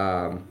it.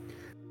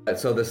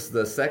 So the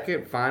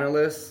second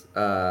finalist,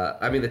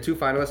 the 2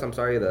 finalists, I'm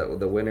sorry,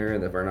 the winner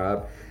and the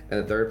runner-up, and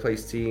the third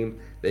place team,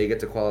 they get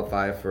to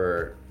qualify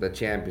for the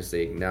Champions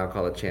League, now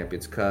called the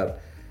Champions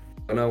Cup.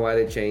 I don't know why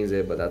they changed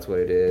it, but that's what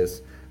it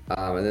is.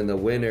 And then the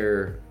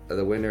winner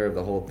of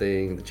the whole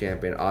thing, the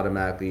champion,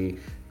 automatically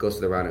goes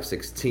to the round of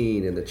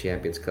 16 in the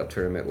Champions Cup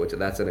tournament, which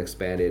that's an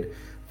expanded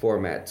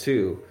format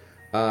too.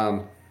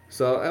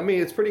 So I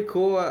mean, it's pretty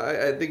cool.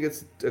 I think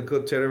it's a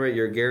good tournament.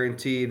 You're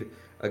guaranteed.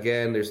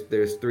 Again,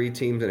 there's 3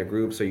 teams in a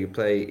group, so you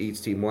play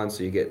each team once,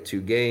 so you get 2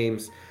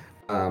 games.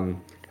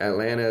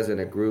 Atlanta's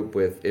in a group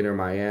with Inter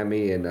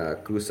Miami and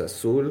Cruz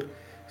Azul.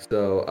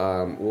 So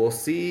we'll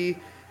see.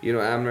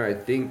 Abner, I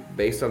think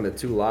based on the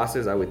 2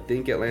 losses, I would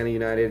think Atlanta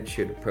United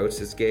should approach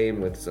this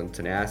game with some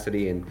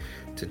tenacity and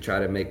to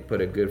try to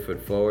put a good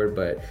foot forward.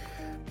 But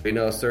we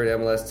know certain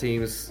MLS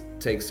teams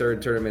take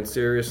certain tournaments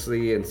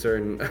seriously and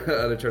certain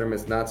other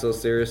tournaments not so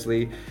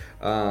seriously.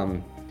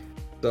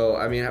 So,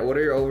 I mean, what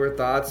are your overall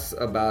thoughts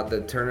about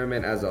the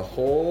tournament as a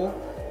whole?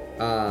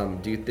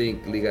 Do you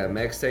think Liga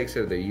MX takes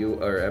it,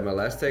 or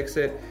MLS takes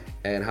it?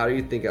 And how do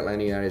you think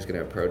Atlanta United is going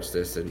to approach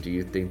this? And do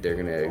you think they're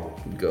going to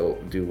go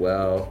do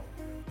well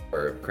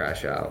or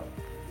crash out?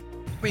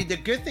 I mean, the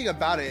good thing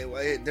about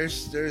it,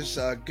 there's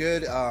a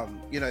good,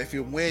 if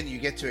you win, you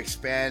get to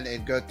expand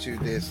and go to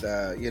this,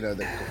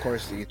 of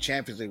course, the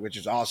Champions League, which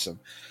is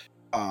awesome.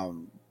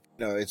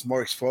 It's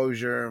more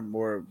exposure,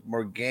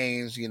 more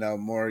games,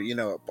 more,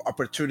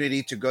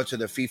 opportunity to go to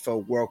the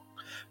FIFA World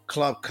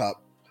Club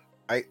Cup,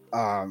 right?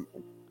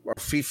 Or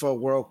FIFA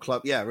World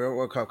Club,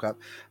 World Club Cup.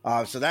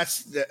 So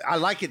I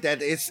like it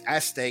that it's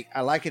at stake.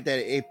 I like it that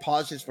it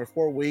pauses for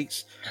 4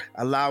 weeks,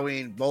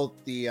 allowing both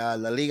the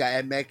La Liga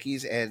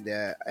MX and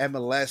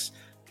MLS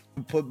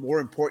to put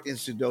more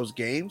importance to those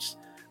games.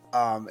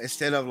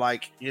 instead of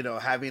like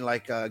having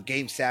like a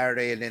game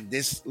Saturday and then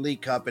this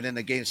League Cup and then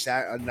the game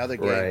another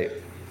game. Right.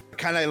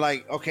 Kind of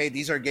like, okay,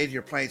 these are games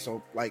you're playing,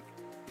 so like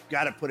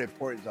got to put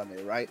importance on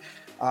it, right?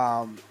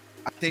 I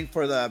think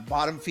for the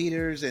bottom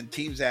feeders and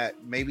teams that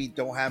maybe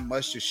don't have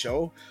much to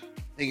show,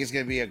 I think it's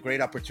going to be a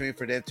great opportunity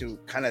for them to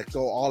kind of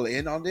go all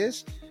in on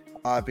this.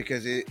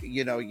 Because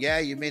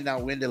you may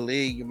not win the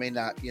league, you may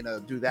not,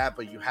 do that,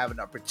 but you have an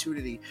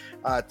opportunity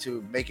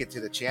to make it to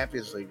the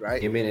Champions League,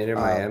 right? You mean Inter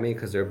Miami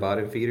because they're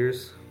bottom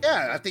feeders?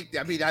 Yeah, I think.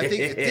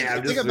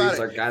 Think about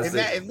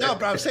it.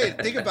 But I'm saying,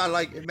 think about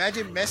like,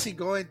 imagine Messi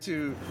going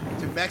to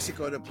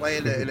Mexico to play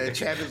in the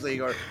Champions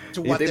League or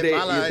to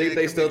Guatemala. You think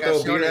they still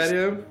throw beer at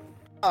him?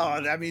 Oh,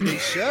 I mean, they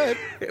should.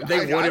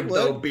 They wouldn't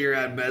throw beer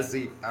at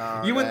Messi.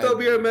 You would throw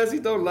beer at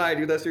Messi? Don't lie,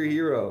 dude. That's your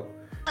hero.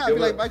 I'd be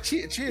like, my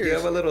cheers. You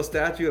have a little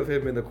statue of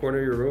him in the corner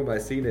of your room. I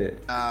seen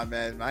it.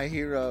 Man, my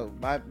hero,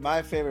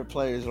 my favorite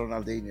player is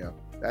Ronaldinho.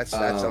 That's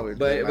always.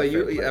 But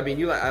you, I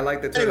mean, I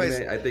like the tournament.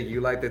 Anyways, I think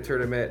you like the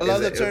tournament. I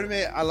love the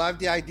tournament. I love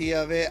the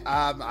idea of it.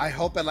 I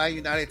hope Atlanta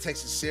United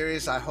takes it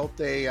serious. I hope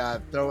they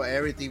throw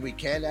everything we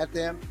can at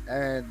them.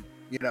 And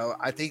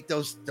I think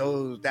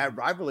that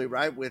rivalry,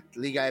 right, with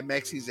Liga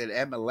MX and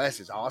MLS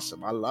is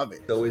awesome. I love it.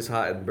 It's always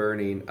hot and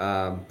burning.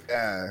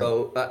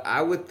 So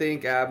I would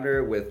think,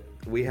 Abner,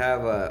 we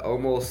have we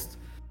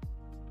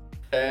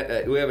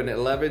have an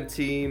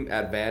 11-team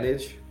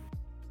advantage.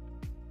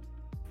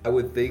 I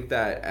would think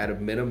that at a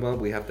minimum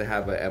we have to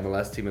have an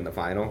MLS team in the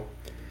final.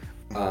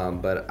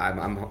 But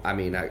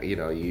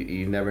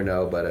you never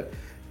know. But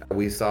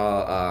we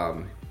saw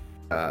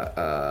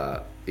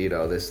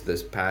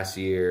this past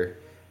year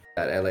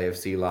that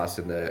LAFC lost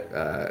in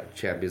the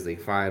Champions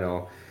League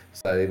final.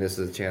 So I think this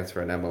is a chance for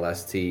an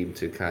MLS team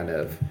to kind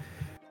of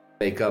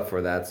make up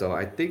for that. So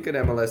I think an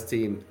MLS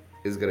team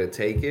is going to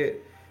take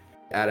it.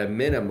 At a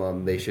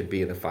minimum, they should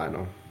be in the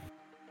final.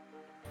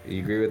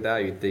 You agree with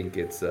that? You think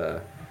it's they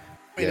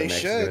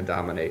should going to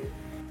dominate?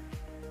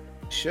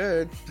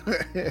 Should.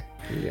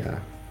 Yeah.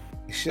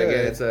 Should.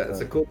 Again, it's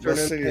a cool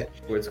tournament.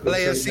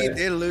 LAFC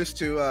did lose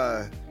to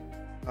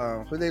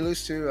who they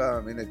lose to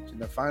in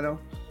the final?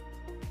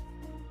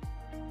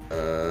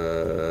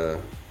 You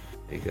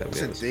got me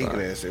It's on the spot.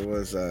 English. It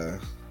was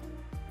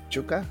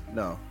Chuca?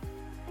 No.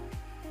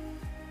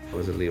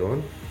 Was it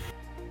Leon?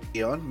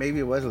 Leon? Maybe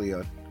it was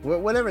Leon.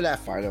 Whatever that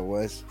final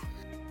was.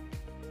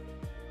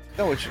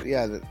 No,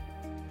 yeah,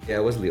 it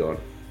was Leon.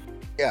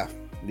 Yeah.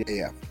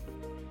 Yeah,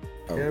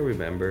 I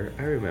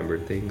remember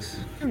things.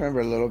 I remember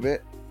a little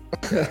bit.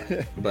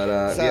 But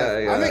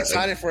I'm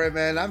excited for it,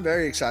 man. I'm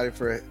very excited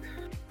for it.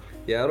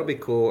 Yeah, it'll be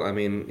cool. I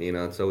mean,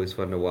 it's always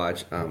fun to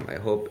watch. I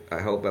hope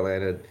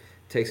Atlanta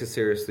takes it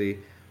seriously.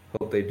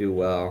 Hope they do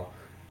well.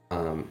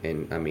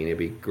 And I mean, it'd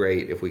be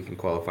great if we can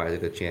qualify to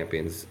the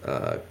Champions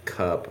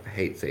Cup. I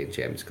hate saying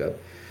Champions Cup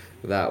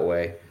that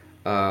way.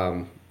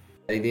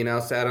 Anything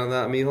else to add on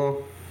that,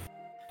 Mijo?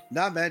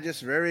 No, man,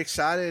 just very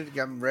excited.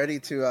 I'm ready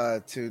to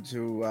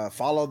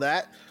follow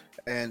that,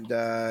 and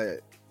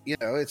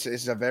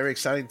it's a very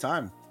exciting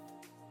time.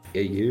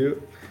 Yeah,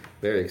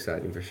 very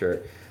exciting for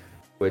sure.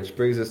 Which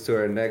brings us to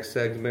our next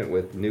segment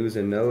with news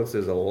and notes.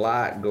 There's a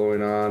lot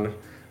going on,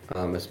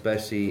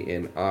 especially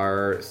in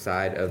our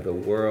side of the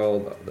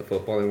world, the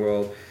footballing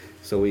world.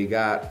 So we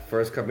got,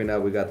 first coming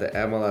up, we got the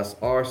MLS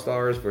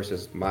All-Stars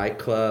versus my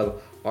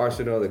club,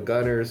 Arsenal, the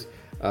Gunners.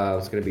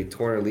 It's going to be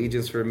torn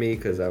allegiance for me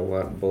because I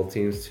want both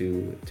teams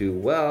to do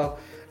well.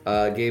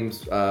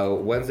 Games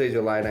Wednesday,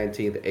 July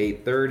 19th,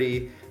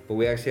 8:30. But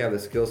we actually have the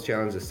skills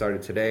challenge that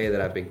started today that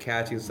I've been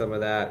catching some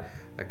of that.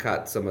 I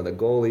caught some of the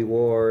goalie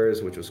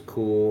wars, which was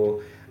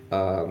cool.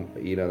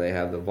 They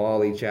have the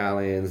volley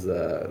challenge, they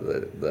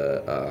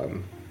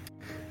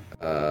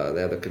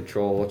have the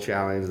control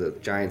challenge, the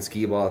giant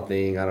skee ball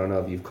thing. I don't know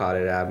if you've caught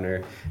it,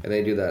 Abner. And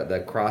they do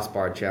the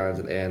crossbar challenge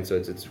at the end. So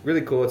it's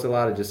really cool. It's a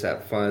lot of just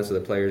have fun. So the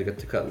players get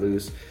to cut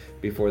loose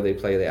before they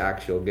play the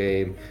actual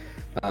game.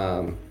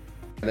 And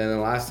then the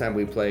last time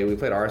we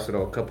played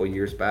Arsenal a couple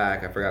years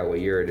back. I forgot what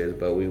year it is,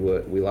 but we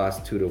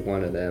lost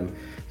 2-1 to them.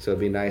 So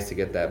it'd be nice to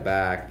get that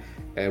back.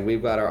 And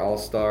we've got our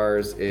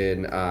all-stars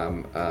in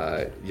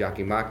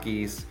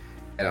Yakimakis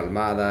and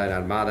Almada.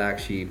 And Almada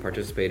actually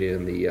participated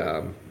in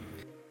the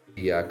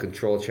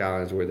control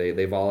challenge where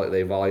they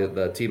volley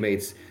the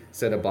teammates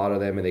send a ball to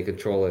them and they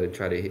control it and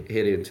try to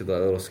hit it into the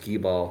little skee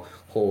ball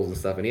holes and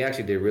stuff. And he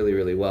actually did really,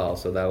 really well.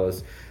 So that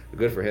was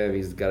good for him.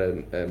 He's got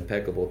an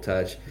impeccable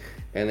touch.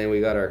 And then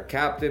we got our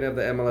captain of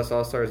the MLS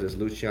All-Stars is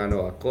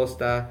Luciano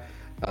Acosta.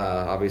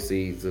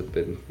 Obviously, he's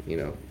been,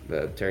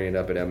 tearing it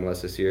up at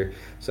MLS this year.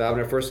 So,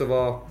 Abner, first of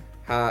all,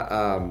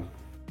 are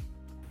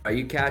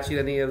you catching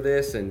any of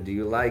this? And do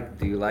you like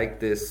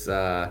this?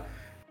 Do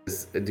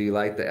you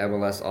like the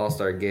MLS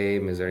All-Star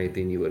game? Is there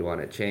anything you would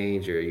want to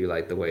change, or you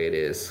like the way it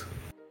is?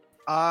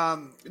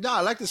 No,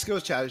 I like the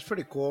skills challenge. It's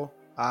pretty cool.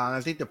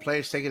 I think the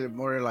players taking it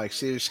more like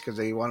serious because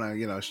they want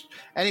to,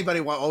 anybody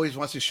always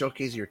wants to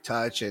showcase your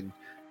touch and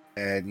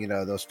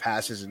and those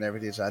passes and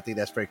everything. So I think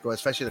that's pretty cool,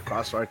 especially the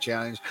crossbar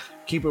challenge.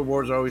 Keeper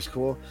awards are always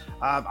cool.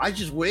 I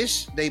just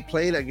wish they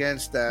played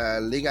against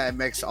Liga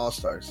MX All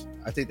Stars.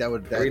 I think that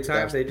would every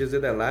time they just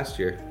did that last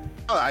year.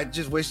 Oh, I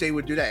just wish they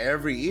would do that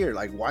every year.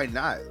 Like, why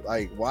not?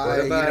 Like, why?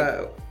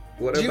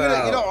 What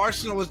about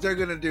Arsenal? What they're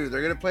gonna do?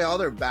 They're gonna play all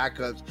their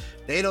backups.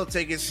 They don't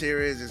take it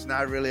serious. It's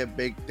not really a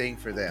big thing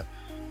for them.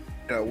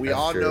 We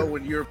all know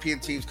when European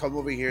teams come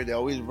over here, they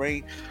always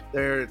bring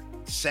their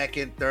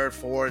second, third,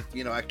 fourth,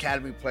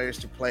 academy players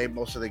to play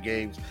most of the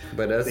games.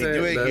 But doesn't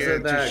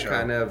that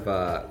kind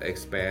of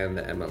expand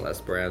the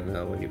MLS brand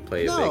though when you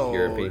play a big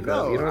European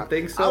club? You don't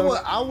think so?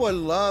 I would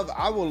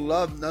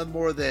love none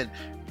more than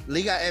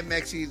Liga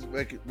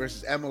MX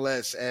versus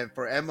MLS, and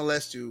for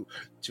MLS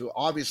to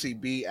obviously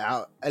be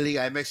out,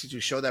 Liga MX to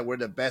show that we're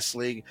the best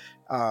league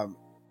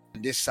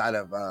this side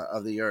of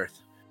the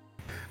earth.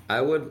 I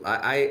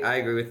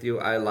agree with you.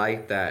 I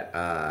like that.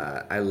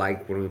 I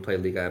like when we play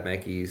Liga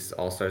MX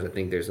All Stars. I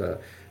think they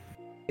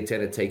tend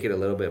to take it a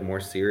little bit more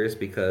serious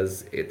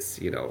because it's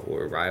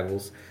we're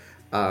rivals.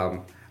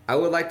 I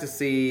would like to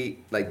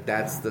see like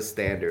that's the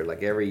standard.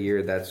 Like every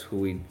year, that's who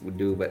we would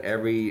do. But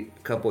every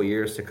couple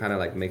years to kind of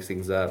like mix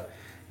things up,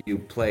 you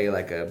play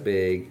like a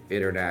big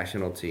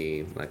international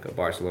team, like a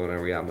Barcelona,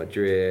 Real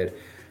Madrid,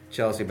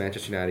 Chelsea,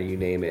 Manchester United, you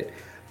name it.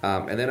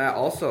 And then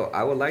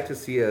I would like to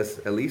see us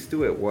at least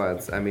do it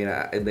once. I mean,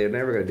 they're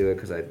never going to do it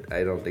because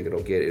I don't think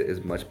it'll get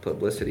as much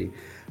publicity.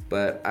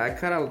 But I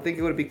kind of think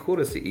it would be cool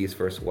to see East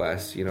versus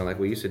West, like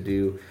we used to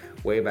do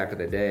way back in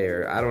the day.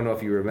 Or I don't know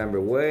if you remember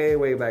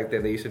way back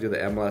then, they used to do the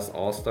MLS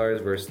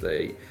All-Stars versus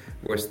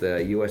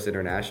the U.S.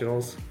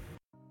 Internationals.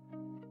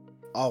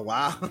 Oh,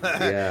 wow.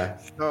 Yeah.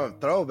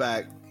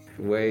 Throwback.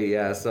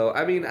 Yeah. So,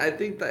 I mean, I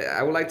think that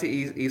I would like to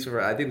East.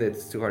 I think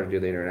that's too hard to do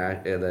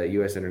the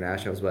U.S.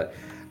 Internationals, but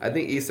I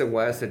think East and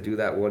West to do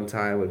that one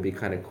time would be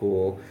kind of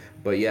cool.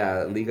 But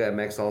yeah, Liga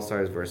MX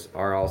All-Stars versus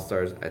our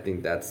All-Stars, I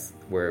think that's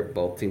where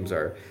both teams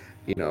are,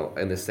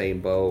 in the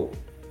same boat,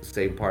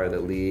 same part of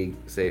the league,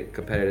 say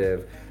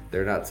competitive.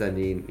 They're not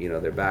sending,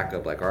 their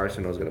backup, like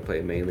Arsenal's going to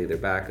play mainly their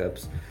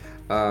backups.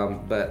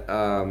 But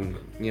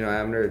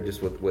Abner,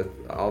 just with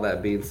all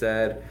that being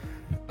said,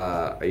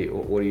 what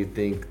do you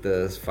think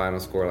the final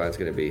scoreline is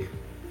going to be?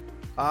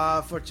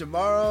 For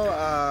tomorrow,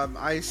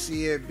 I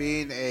see it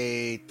being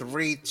a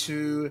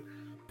 3-2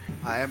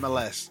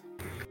 MLS.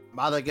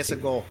 Mada gets a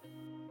goal.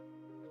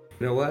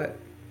 You know what?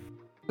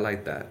 I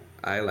like that.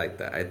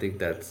 I think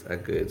that's a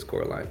good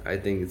scoreline. I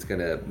think there's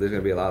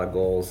gonna be a lot of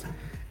goals,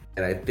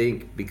 and I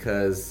think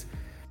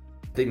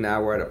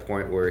now we're at a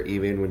point where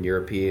even when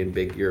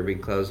big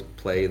European clubs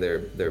play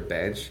their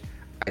bench,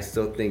 I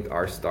still think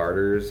our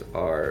starters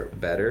are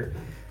better.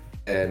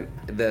 And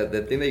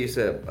the thing that used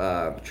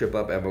to trip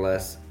up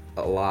MLS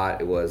a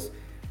lot, it was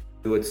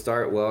we would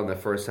start well in the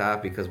first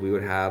half because we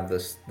would have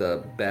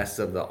the best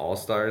of the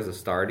all-stars, the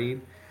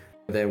starting.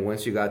 But then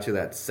once you got to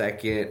that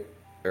second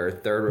or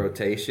third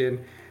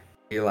rotation,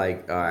 you're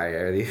like, all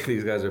right,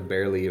 these guys are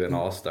barely even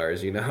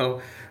all-stars,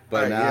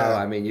 But now, yeah.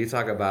 I mean, you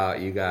talk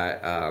about you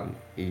got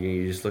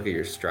you just look at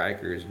your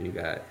strikers, and you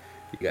got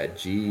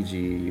Gigi,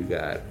 you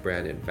got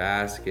Brandon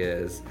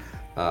Vasquez,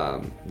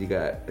 you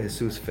got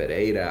Jesus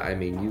Ferreira. I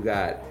mean, you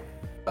got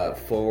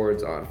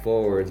forwards on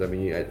forwards. I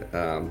mean,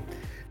 I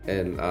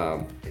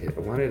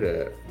wanted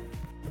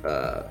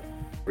to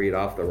read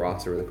off the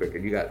roster really quick.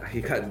 And you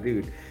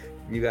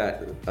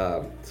got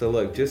so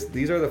look, just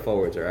these are the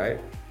forwards, all right?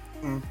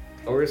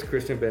 Forwards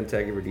Christian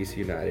Benteke for DC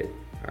United,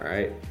 all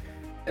right?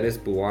 Dennis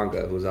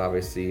Bouanga, who's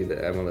obviously the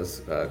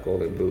MLS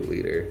Golden Boot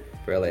leader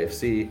for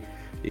LAFC.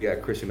 You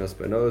got Christian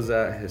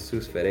Espinoza,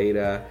 Jesus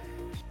Ferreira,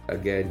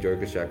 again,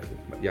 Georgios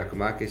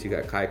Giacomakis. You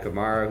got Kai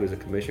Kamara, who's a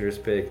commissioner's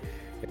pick,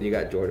 and you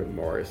got Jordan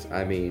Morris.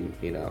 I mean,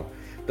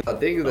 the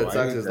thing that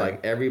sucks is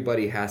like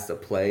everybody has to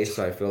play,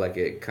 so I feel like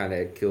it kind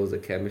of kills the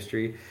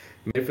chemistry.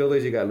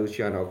 Midfielders, you got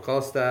Luciano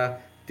Costa,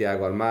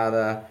 Thiago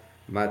Almada,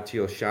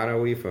 Matteo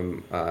Shanawi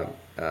from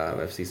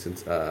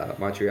FC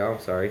Montreal.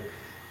 Sorry.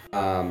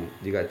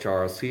 You got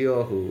Carlos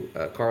Hill,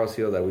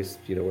 that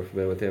we're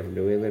familiar with him from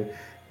New England.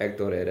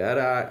 Hector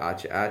Herrera,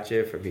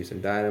 Ache from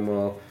Houston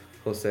Dynamo.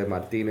 Jose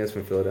Martinez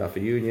from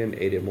Philadelphia Union.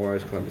 Aiden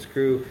Morris, Columbus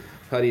Crew.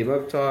 Hadi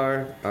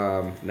Mukhtar,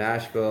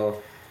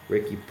 Nashville.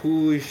 Ricky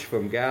Puig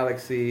from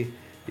Galaxy.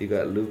 You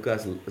got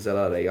Lucas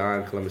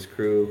Zelarayan, Columbus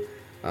Crew.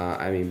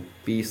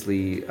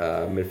 Beastly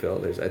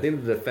midfielders. I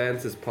think the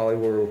defense is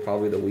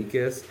probably the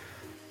weakest.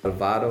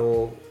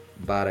 Alvaro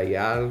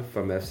Barayal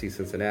from FC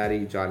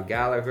Cincinnati. John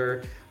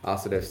Gallagher,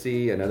 Austin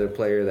FC, another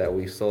player that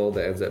we sold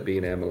that ends up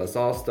being an MLS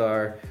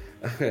All-Star.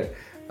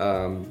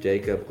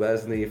 Jacob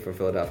Glesney from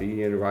Philadelphia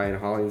Union. Ryan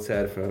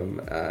Hollingshead from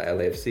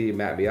LAFC.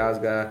 Matt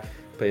Miazga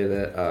played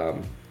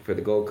for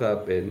the Gold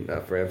Cup for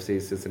FC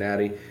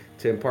Cincinnati.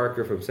 Tim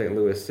Parker from St.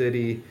 Louis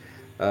City.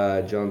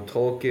 John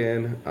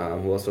Tolkien,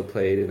 who also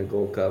played in the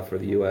Gold Cup for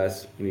the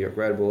U.S. New York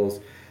Red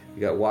Bulls.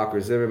 You got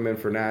Walker Zimmerman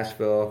for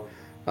Nashville.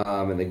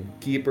 And the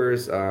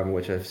keepers,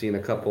 which I've seen a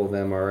couple of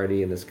them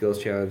already in the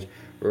Skills Challenge.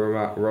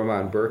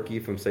 Roman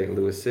Berkey from St.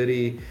 Louis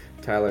City.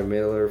 Tyler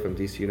Miller from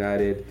DC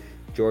United.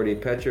 Jordy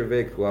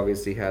Petrovic, who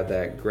obviously had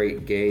that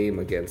great game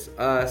against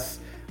us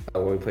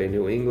when we played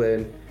New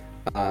England.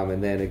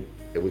 And then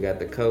we got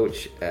the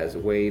coach as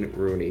Wayne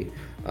Rooney.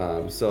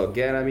 So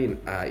again, I mean,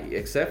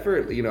 except for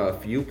a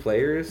few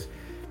players,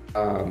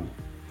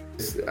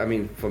 I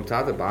mean, from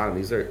top to bottom,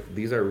 these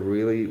are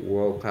really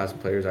world-class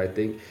players. I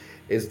think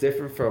it's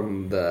different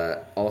from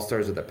the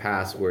All-Stars of the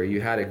past, where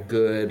you had a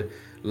good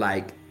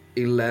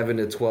 11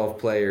 to 12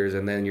 players,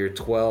 and then your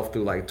 12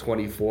 through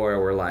 24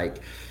 were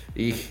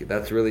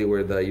that's really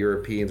where the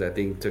Europeans, I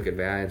think, took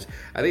advantage.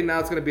 I think now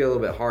it's going to be a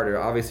little bit harder.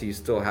 Obviously, you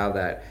still have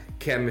that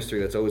chemistry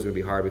that's always going to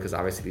be hard because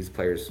obviously these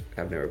players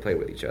have never played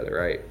with each other,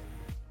 right?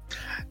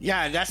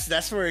 Yeah,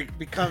 that's where it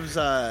becomes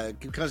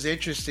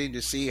interesting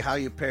to see how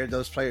you pair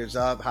those players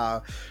up.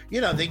 How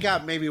they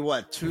got maybe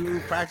 2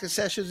 practice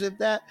sessions, if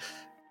that.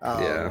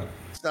 Yeah.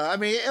 So I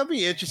mean, it'll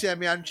be interesting. I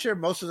mean, I'm sure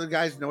most of the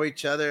guys know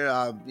each other.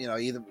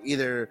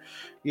 Either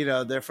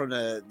they're from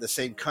the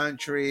same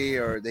country,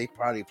 or they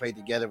probably played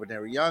together when they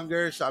were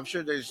younger. So I'm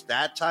sure there's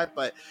that type.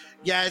 But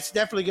yeah, it's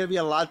definitely going to be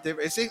a lot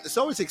different. It's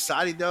always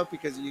exciting though,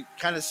 because you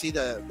kind of see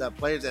the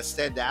players that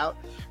stand out.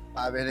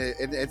 I mean,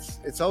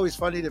 it's always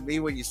funny to me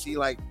when you see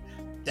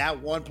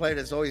that one player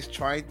that's always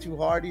trying too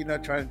hard,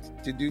 trying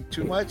to do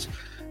too much,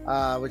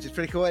 which is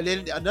pretty cool. And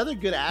then another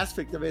good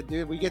aspect of it,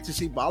 dude, we get to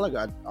see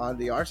Balogun on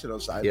the Arsenal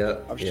side. Yeah,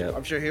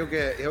 I'm sure he'll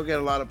get a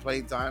lot of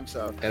playing time.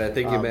 So, and I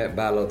think you meant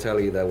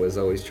Balotelli that was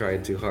always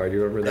trying too hard.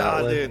 You remember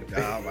that one? Dude.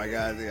 Oh my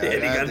god,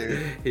 yeah,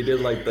 dude. He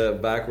did the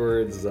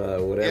backwards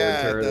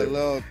whatever turn. The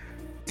little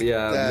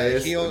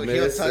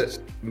heel touch.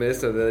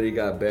 Missed, and then he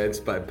got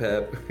benched by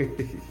Pep.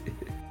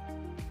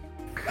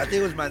 I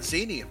think it was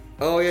Mancini.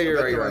 Oh yeah, you're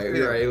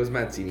right. It was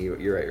Mancini.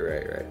 You're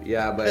right.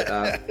 Yeah, but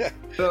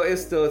so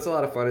it's a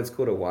lot of fun. It's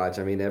cool to watch.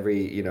 I mean,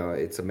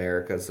 it's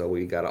America, so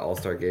we got an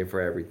all-star game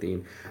for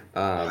everything.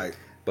 Right.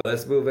 But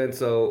let's move in.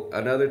 So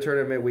another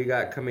tournament we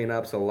got coming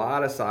up. So a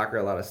lot of soccer,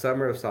 a lot of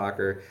summer of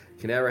soccer.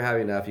 Can never have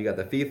enough. You got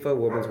the FIFA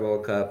Women's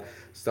World Cup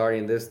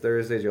starting this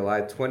Thursday,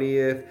 July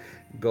 20th.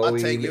 I'll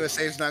take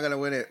USA's not gonna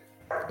win it.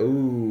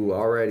 Ooh,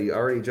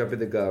 already jumping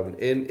the gun.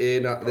 In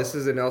this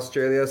is in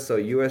Australia, so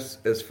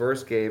US's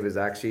first game is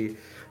actually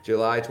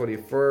July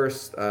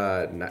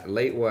 21st,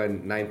 late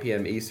 9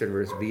 p.m. Eastern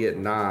versus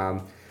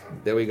Vietnam.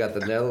 Then we got the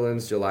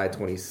Netherlands July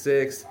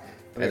 26th,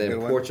 and then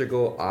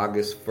Portugal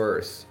August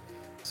 1st.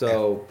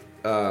 So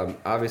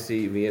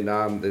obviously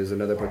Vietnam, there's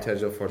another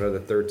potential for another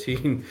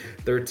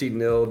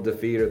 13-0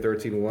 defeat or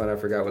 13-1. I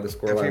forgot what the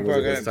scoreline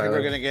was. People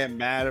are going to get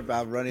mad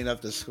about running up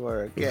the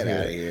score. Get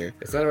out of here.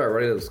 It's not about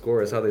running up the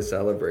score. It's how they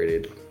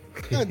celebrated.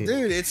 No,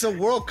 dude, it's a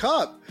World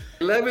Cup.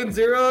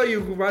 11-0,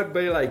 you might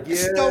be like,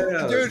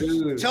 yeah.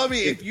 Dude, tell me,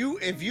 if you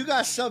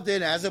got subbed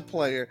in as a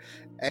player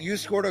and you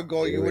scored a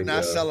goal, you would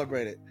not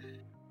celebrate it.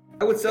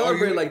 I would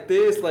celebrate like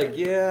this, but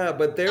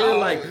they were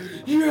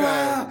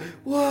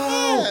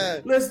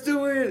whoa, let's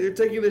do it. You're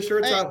taking the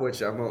shirts off,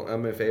 which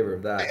I'm in favor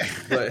of that.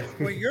 But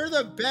when you're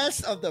the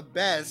best of the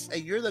best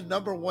and you're the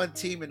number 1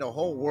 team in the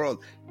whole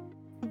world,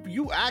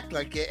 you act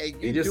like it.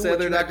 And you just said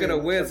they're not going to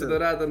win, so they're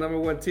not the number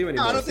 1 team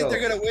anymore. No, I don't think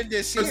they're going to win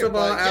this year. First of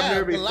all,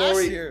 Abner,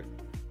 before year.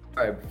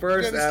 All right,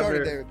 first,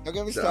 Abner. Don't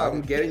get me started.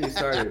 I'm getting you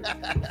started.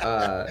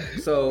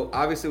 So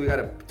obviously we got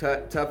a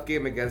tough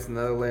game against the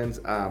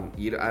Netherlands. I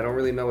don't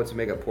really know what to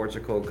make of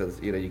Portugal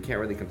because you can't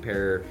really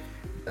compare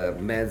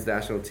men's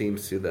national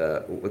teams to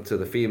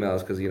the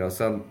females because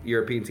some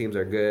European teams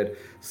are good,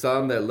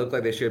 some that look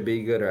like they should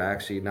be good are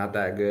actually not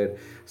that good.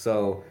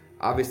 So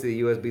obviously the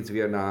U.S. beats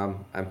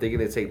Vietnam. I'm thinking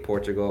they take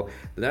Portugal.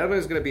 The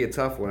Netherlands is going to be a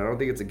tough one. I don't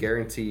think it's a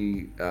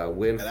guarantee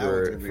win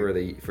for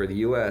the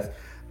U.S.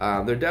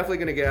 They're definitely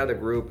going to get out of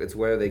the group. It's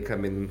whether they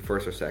come in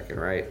first or second,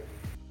 right?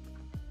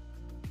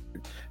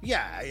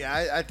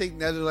 Yeah. I think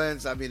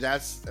Netherlands.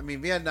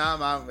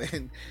 Vietnam.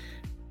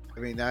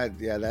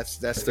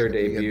 That's their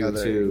debut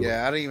too.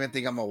 Yeah, I don't even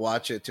think I'm gonna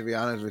watch it, to be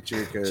honest with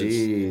you.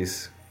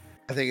 Jeez.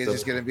 I think it's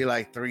just gonna be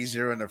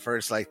 3-0 in the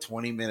first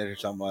 20 minutes or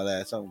something like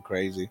that. Something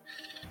crazy.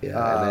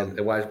 Yeah, and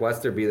then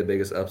watch there be the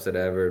biggest upset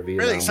ever.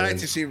 Vietnam really excited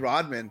to see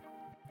Rodman.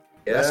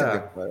 Yeah, that's a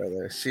big player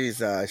there.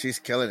 She's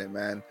killing it,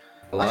 man.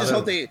 I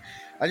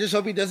just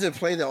hope he doesn't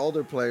play the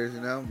older players,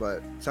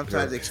 but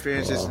sometimes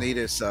experience is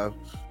needed. So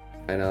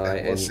I know,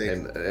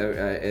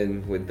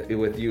 and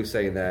with you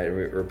saying that,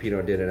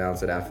 Rapinoe did announce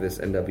that after this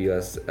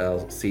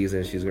NWSL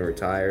season, she's going to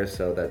retire.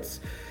 So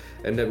that's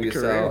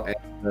NWSL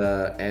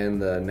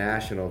and the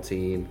national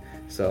team.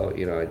 So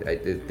I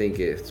think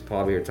it's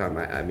probably her time.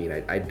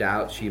 I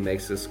doubt she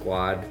makes the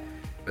squad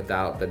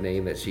without the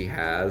name that she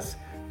has.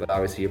 But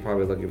obviously, you're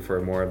probably looking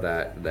for more of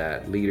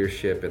that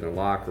leadership in the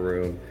locker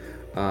room.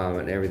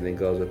 And everything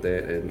goes with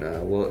it, and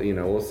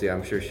we'll see.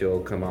 I'm sure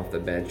she'll come off the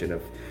bench in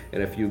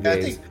a few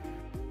games.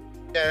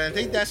 I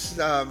think that's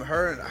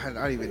her. I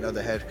don't even know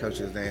the head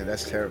coach's name.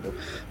 That's terrible.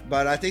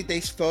 But I think they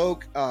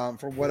spoke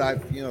from what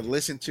I've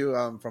listened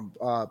to from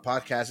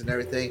podcasts and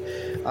everything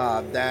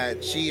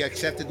that she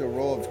accepted the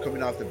role of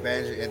coming off the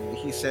bench, and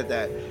he said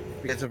that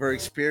because of her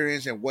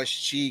experience and what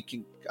she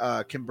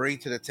can bring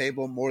to the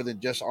table more than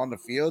just on the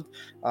field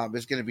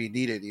is going to be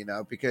needed.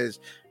 Because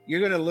you're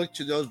going to look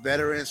to those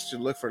veterans to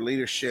look for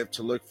leadership,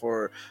 to look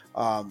for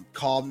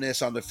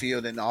calmness on the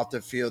field and off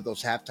the field,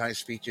 those halftime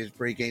speeches,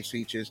 pre-game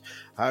speeches,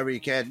 however you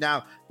can.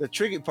 Now, the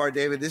tricky part,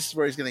 David, this is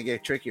where it's going to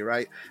get tricky,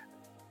 right?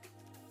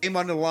 Game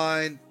on the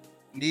line,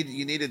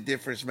 you need a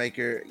difference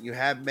maker. You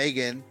have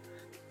Megan,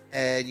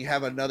 and you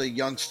have another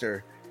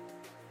youngster.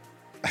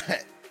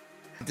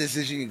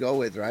 Decision you go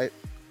with, right?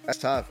 That's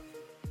tough.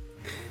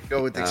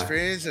 Go with the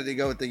experience, or do you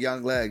go with the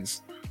young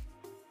legs?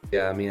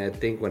 Yeah, I mean, I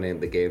think when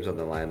the game's on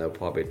the line, they'll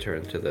probably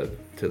turn to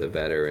the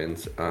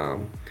veterans.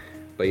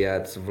 But yeah,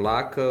 it's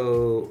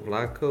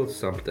Vlaco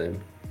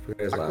something. I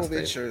forget his last name.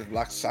 Or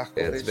Vlakovic.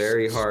 Yeah, it's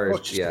very hard.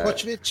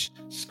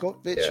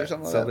 Skokovic or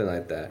something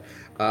like that.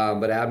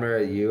 But Abner,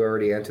 you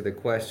already answered the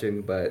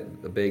question.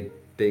 But the big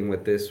thing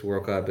with this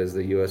World Cup is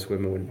the U.S.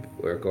 women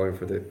are going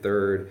for their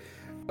third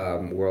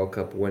World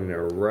Cup win in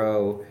a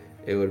row.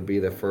 It would be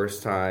the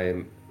first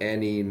time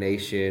any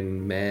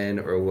nation, men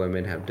or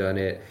women, have done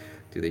it.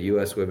 Do the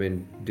U.S.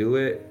 women do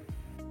it?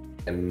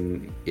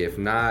 And if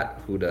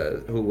not, who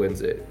does? Who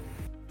wins it?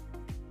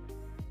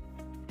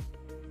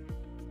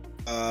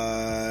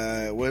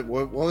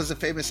 What was the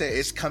famous say?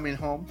 It's coming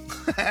home.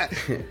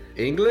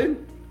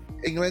 England?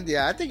 England,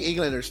 yeah. I think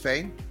England or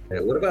Spain.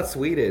 Hey, what about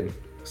Sweden?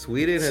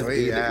 Sweden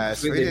beat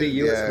U.S. in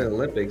the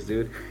Olympics,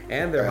 dude.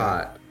 And they're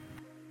hot.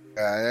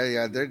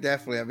 Yeah, they're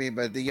definitely. I mean,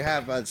 but you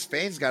have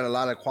Spain's got a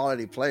lot of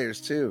quality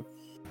players too.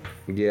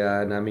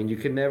 Yeah, and I mean, you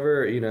can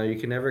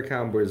never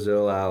count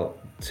Brazil out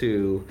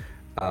too.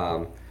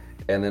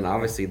 And then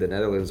obviously the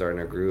Netherlands are in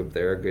a group;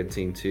 they're a good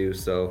team too.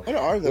 So what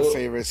are the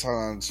favorites?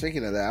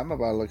 Speaking of that, I'm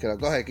about to look it up.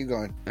 Go ahead, keep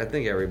going. I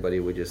think everybody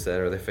we just said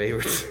are the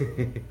favorites.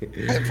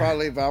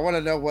 Probably, but I want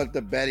to know what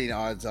the betting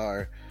odds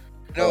are.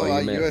 No,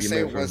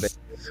 USA was.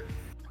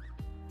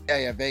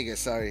 Yeah, Vegas.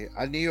 Sorry,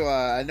 I knew.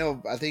 I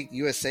think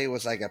USA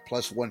was like at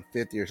plus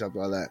 150 or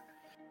something like that.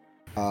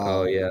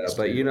 But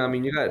I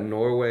mean, you got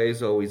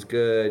Norway's always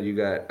good. You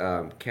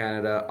got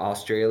Canada,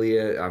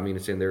 Australia. I mean,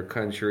 it's in their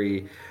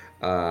country.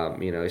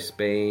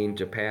 Spain,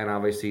 Japan.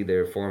 Obviously,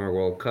 they're former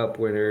World Cup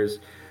winners.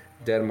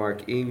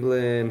 Denmark,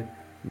 England,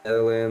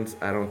 Netherlands.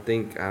 I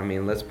mean,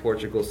 unless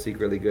Portugal's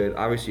secretly good.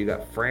 Obviously, you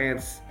got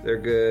France. They're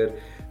good.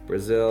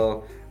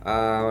 Brazil.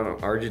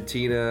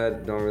 Argentina,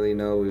 don't really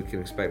know. We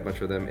can expect much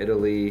from them.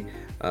 Italy,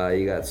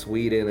 you got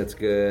Sweden, it's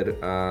good.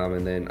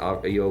 And then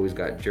you always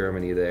got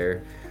Germany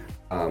there.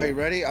 Are you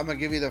ready? I'm going to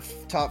give you the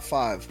top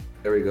 5.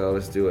 There we go.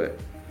 Let's do it.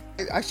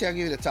 Actually, I'll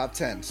give you the top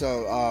 10.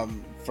 So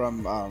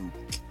from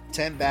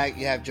 10 back,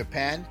 you have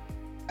Japan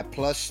at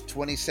plus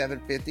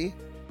 2750.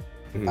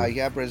 Mm-hmm.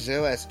 You have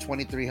Brazil at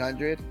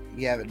 2300.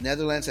 You have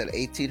Netherlands at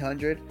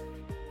 1800.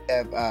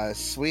 Have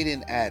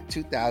Sweden at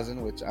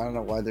 2,000, which I don't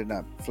know why they're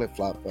not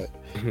flip-flop, but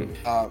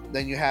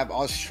then you have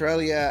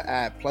Australia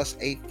at plus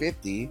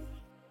 850. You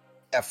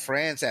have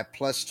France at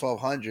plus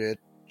 1,200.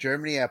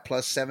 Germany at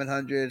plus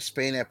 700.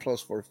 Spain at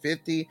plus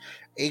 450.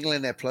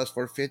 England at plus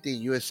 450.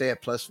 USA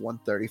at plus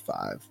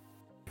 135.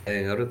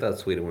 Hey, I would have thought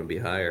Sweden would be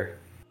higher.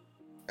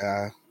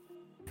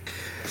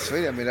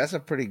 Sweden, I mean, that's a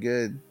pretty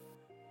good.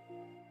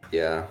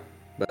 Yeah,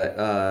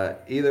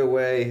 but either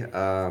way,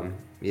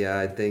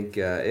 I think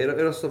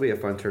it'll still be a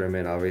fun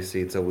tournament.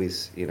 Obviously, it's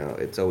always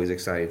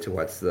exciting to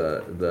watch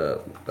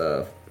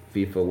the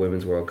FIFA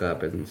Women's World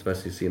Cup, and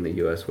especially seeing the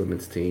U.S.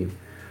 women's team.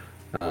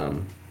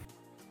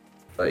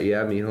 But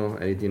yeah,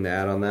 Mijo, anything to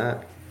add on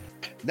that?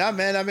 Nah,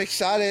 man, I'm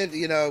excited.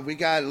 We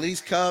got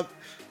Lee's Cup.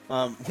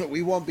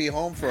 We won't be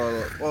home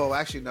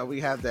actually, no, we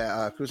have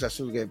that Cruz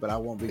Azul game, but I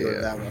won't be going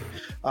to that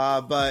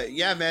one. But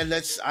yeah, man,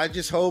 I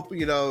just hope,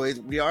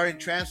 we are in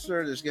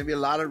transfer. There's going to be a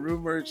lot of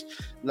rumors,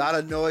 a lot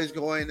of noise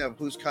going of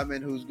who's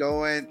coming, who's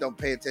going. Don't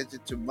pay attention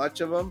to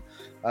much of them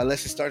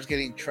unless it starts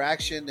getting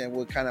traction, and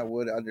we'll kind of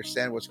would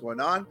understand what's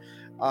going on.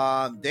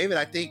 David,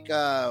 I think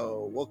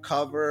we'll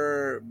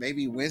cover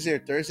maybe Wednesday or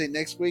Thursday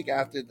next week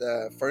after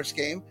the first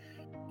game,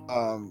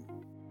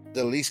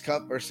 the Lee's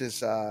Cup versus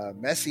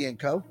Messi and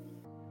co.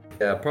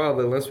 Yeah,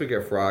 probably, unless we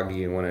get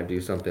froggy and want to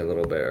do something a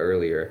little bit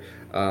earlier.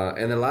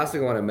 And the last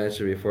thing I want to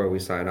mention before we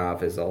sign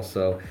off is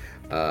also,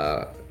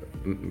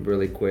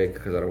 really quick,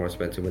 because I don't want to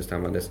spend too much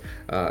time on this,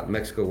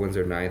 Mexico wins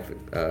their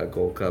 9th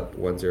Gold Cup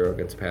 1-0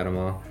 against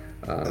Panama.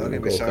 Don't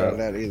get me started on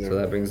that either. So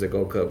that brings the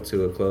Gold Cup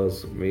to a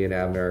close. Me and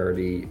Abner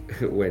already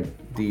went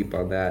deep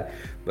on that.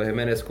 But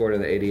Jimenez scored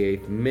in the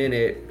 88th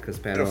minute because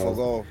Panama... Beautiful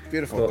goal.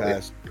 Beautiful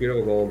pass.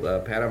 Beautiful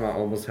goal. Panama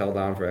almost held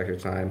on for extra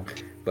time.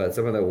 But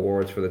some of the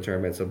awards for the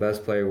tournament. So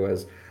best player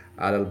was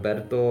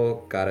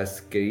Adalberto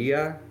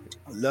Carrasquilla.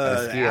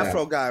 The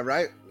Afro guy,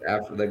 right?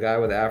 The guy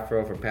with the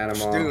Afro from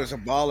Panama. Dude was a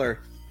baller.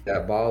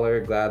 That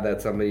baller. Glad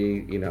that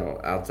somebody,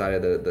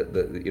 outside of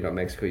the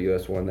Mexico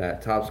U.S. won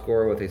that. Top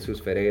scorer with Jesus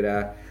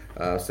Ferreira,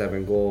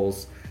 7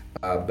 goals.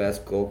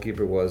 Best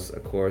goalkeeper was,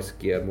 of course,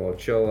 Guillermo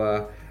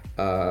Ochoa,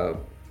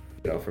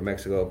 for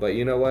Mexico. But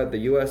you know what? The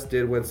U.S.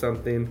 did win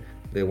something.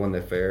 They won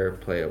the Fair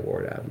Play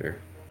Award, Abner.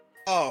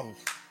 Oh.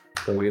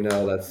 So we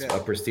know that's a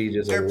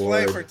prestigious award. Fair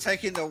play for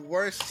taking the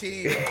worst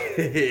team,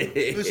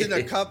 losing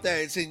a cup that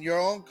it's in your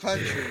own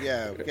country.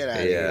 Yeah, get out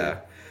of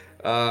here.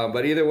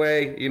 But either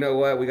way, you know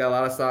what? We got a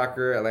lot of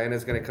soccer.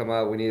 Atlanta's going to come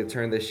up. We need to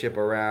turn this ship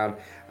around.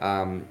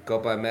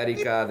 Copa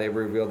America, they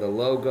revealed the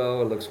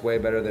logo. It looks way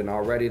better than the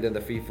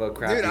FIFA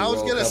crappy Dude, I was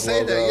World going to Cup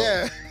say logo.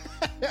 that,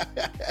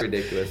 yeah.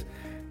 Ridiculous.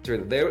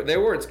 They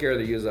weren't scared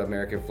to use the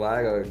American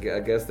flag. I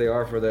guess they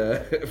are for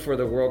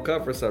the World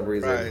Cup for some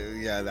reason.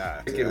 Right,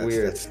 yeah, Freaking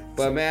weird.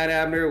 But man,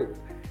 Abner,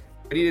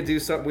 we need to do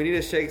something. We need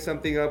to shake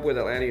something up with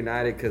Atlanta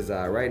United because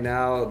right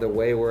now the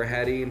way we're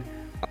heading,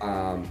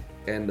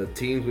 and the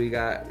teams we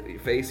got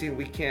facing,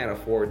 we can't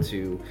afford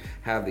to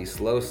have these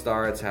slow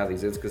starts, have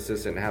these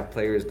inconsistent, have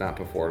players not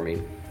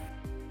performing.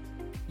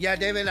 Yeah,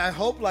 David, I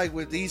hope like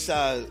with these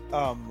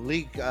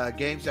league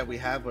games that we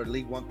have, or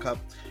League One Cup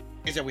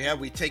games that we have,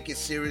 we take it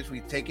serious.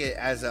 We take it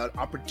as an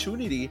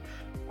opportunity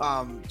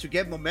to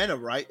get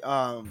momentum, right?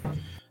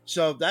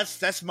 So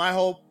that's my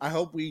hope. I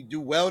hope we do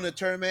well in the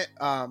tournament.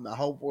 I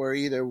hope we're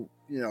either,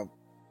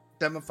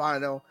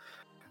 semifinal.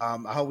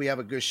 I hope we have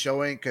a good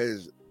showing,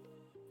 because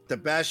the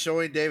best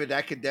showing, David,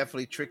 that could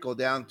definitely trickle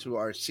down to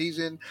our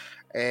season,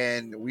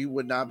 and we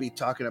would not be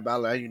talking about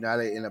Atlanta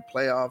United in a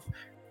playoff,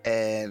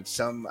 and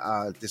some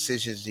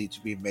decisions need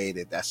to be made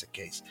if that's the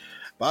case.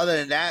 But other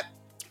than that,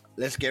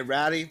 let's get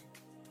rowdy.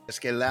 Let's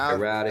get loud.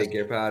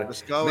 Get rowdy.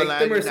 Let's go. Make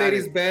the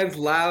Mercedes-Benz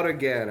loud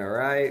again, all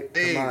right?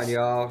 Please. Come on,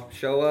 y'all.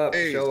 Show up.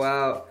 Please. Show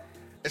out.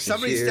 If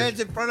somebody cheer. stands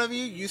in front of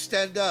you, you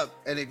stand up.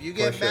 And if you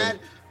get mad,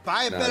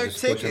 buy a better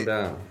just push him ticket.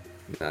 down.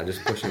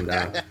 Just push him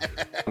down.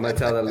 I'm going to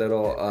tell that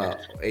little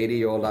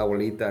 80-year-old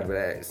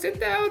abuelita, sit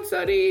down,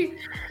 sonny.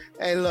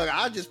 Hey, look,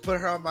 I'll just put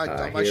her on my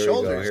Here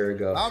shoulders. Here we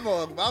go.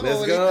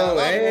 Let's go.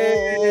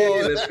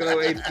 Hey, let's go,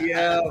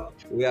 ATL.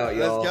 We out,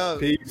 y'all. Let's go.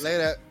 Peace.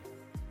 Later.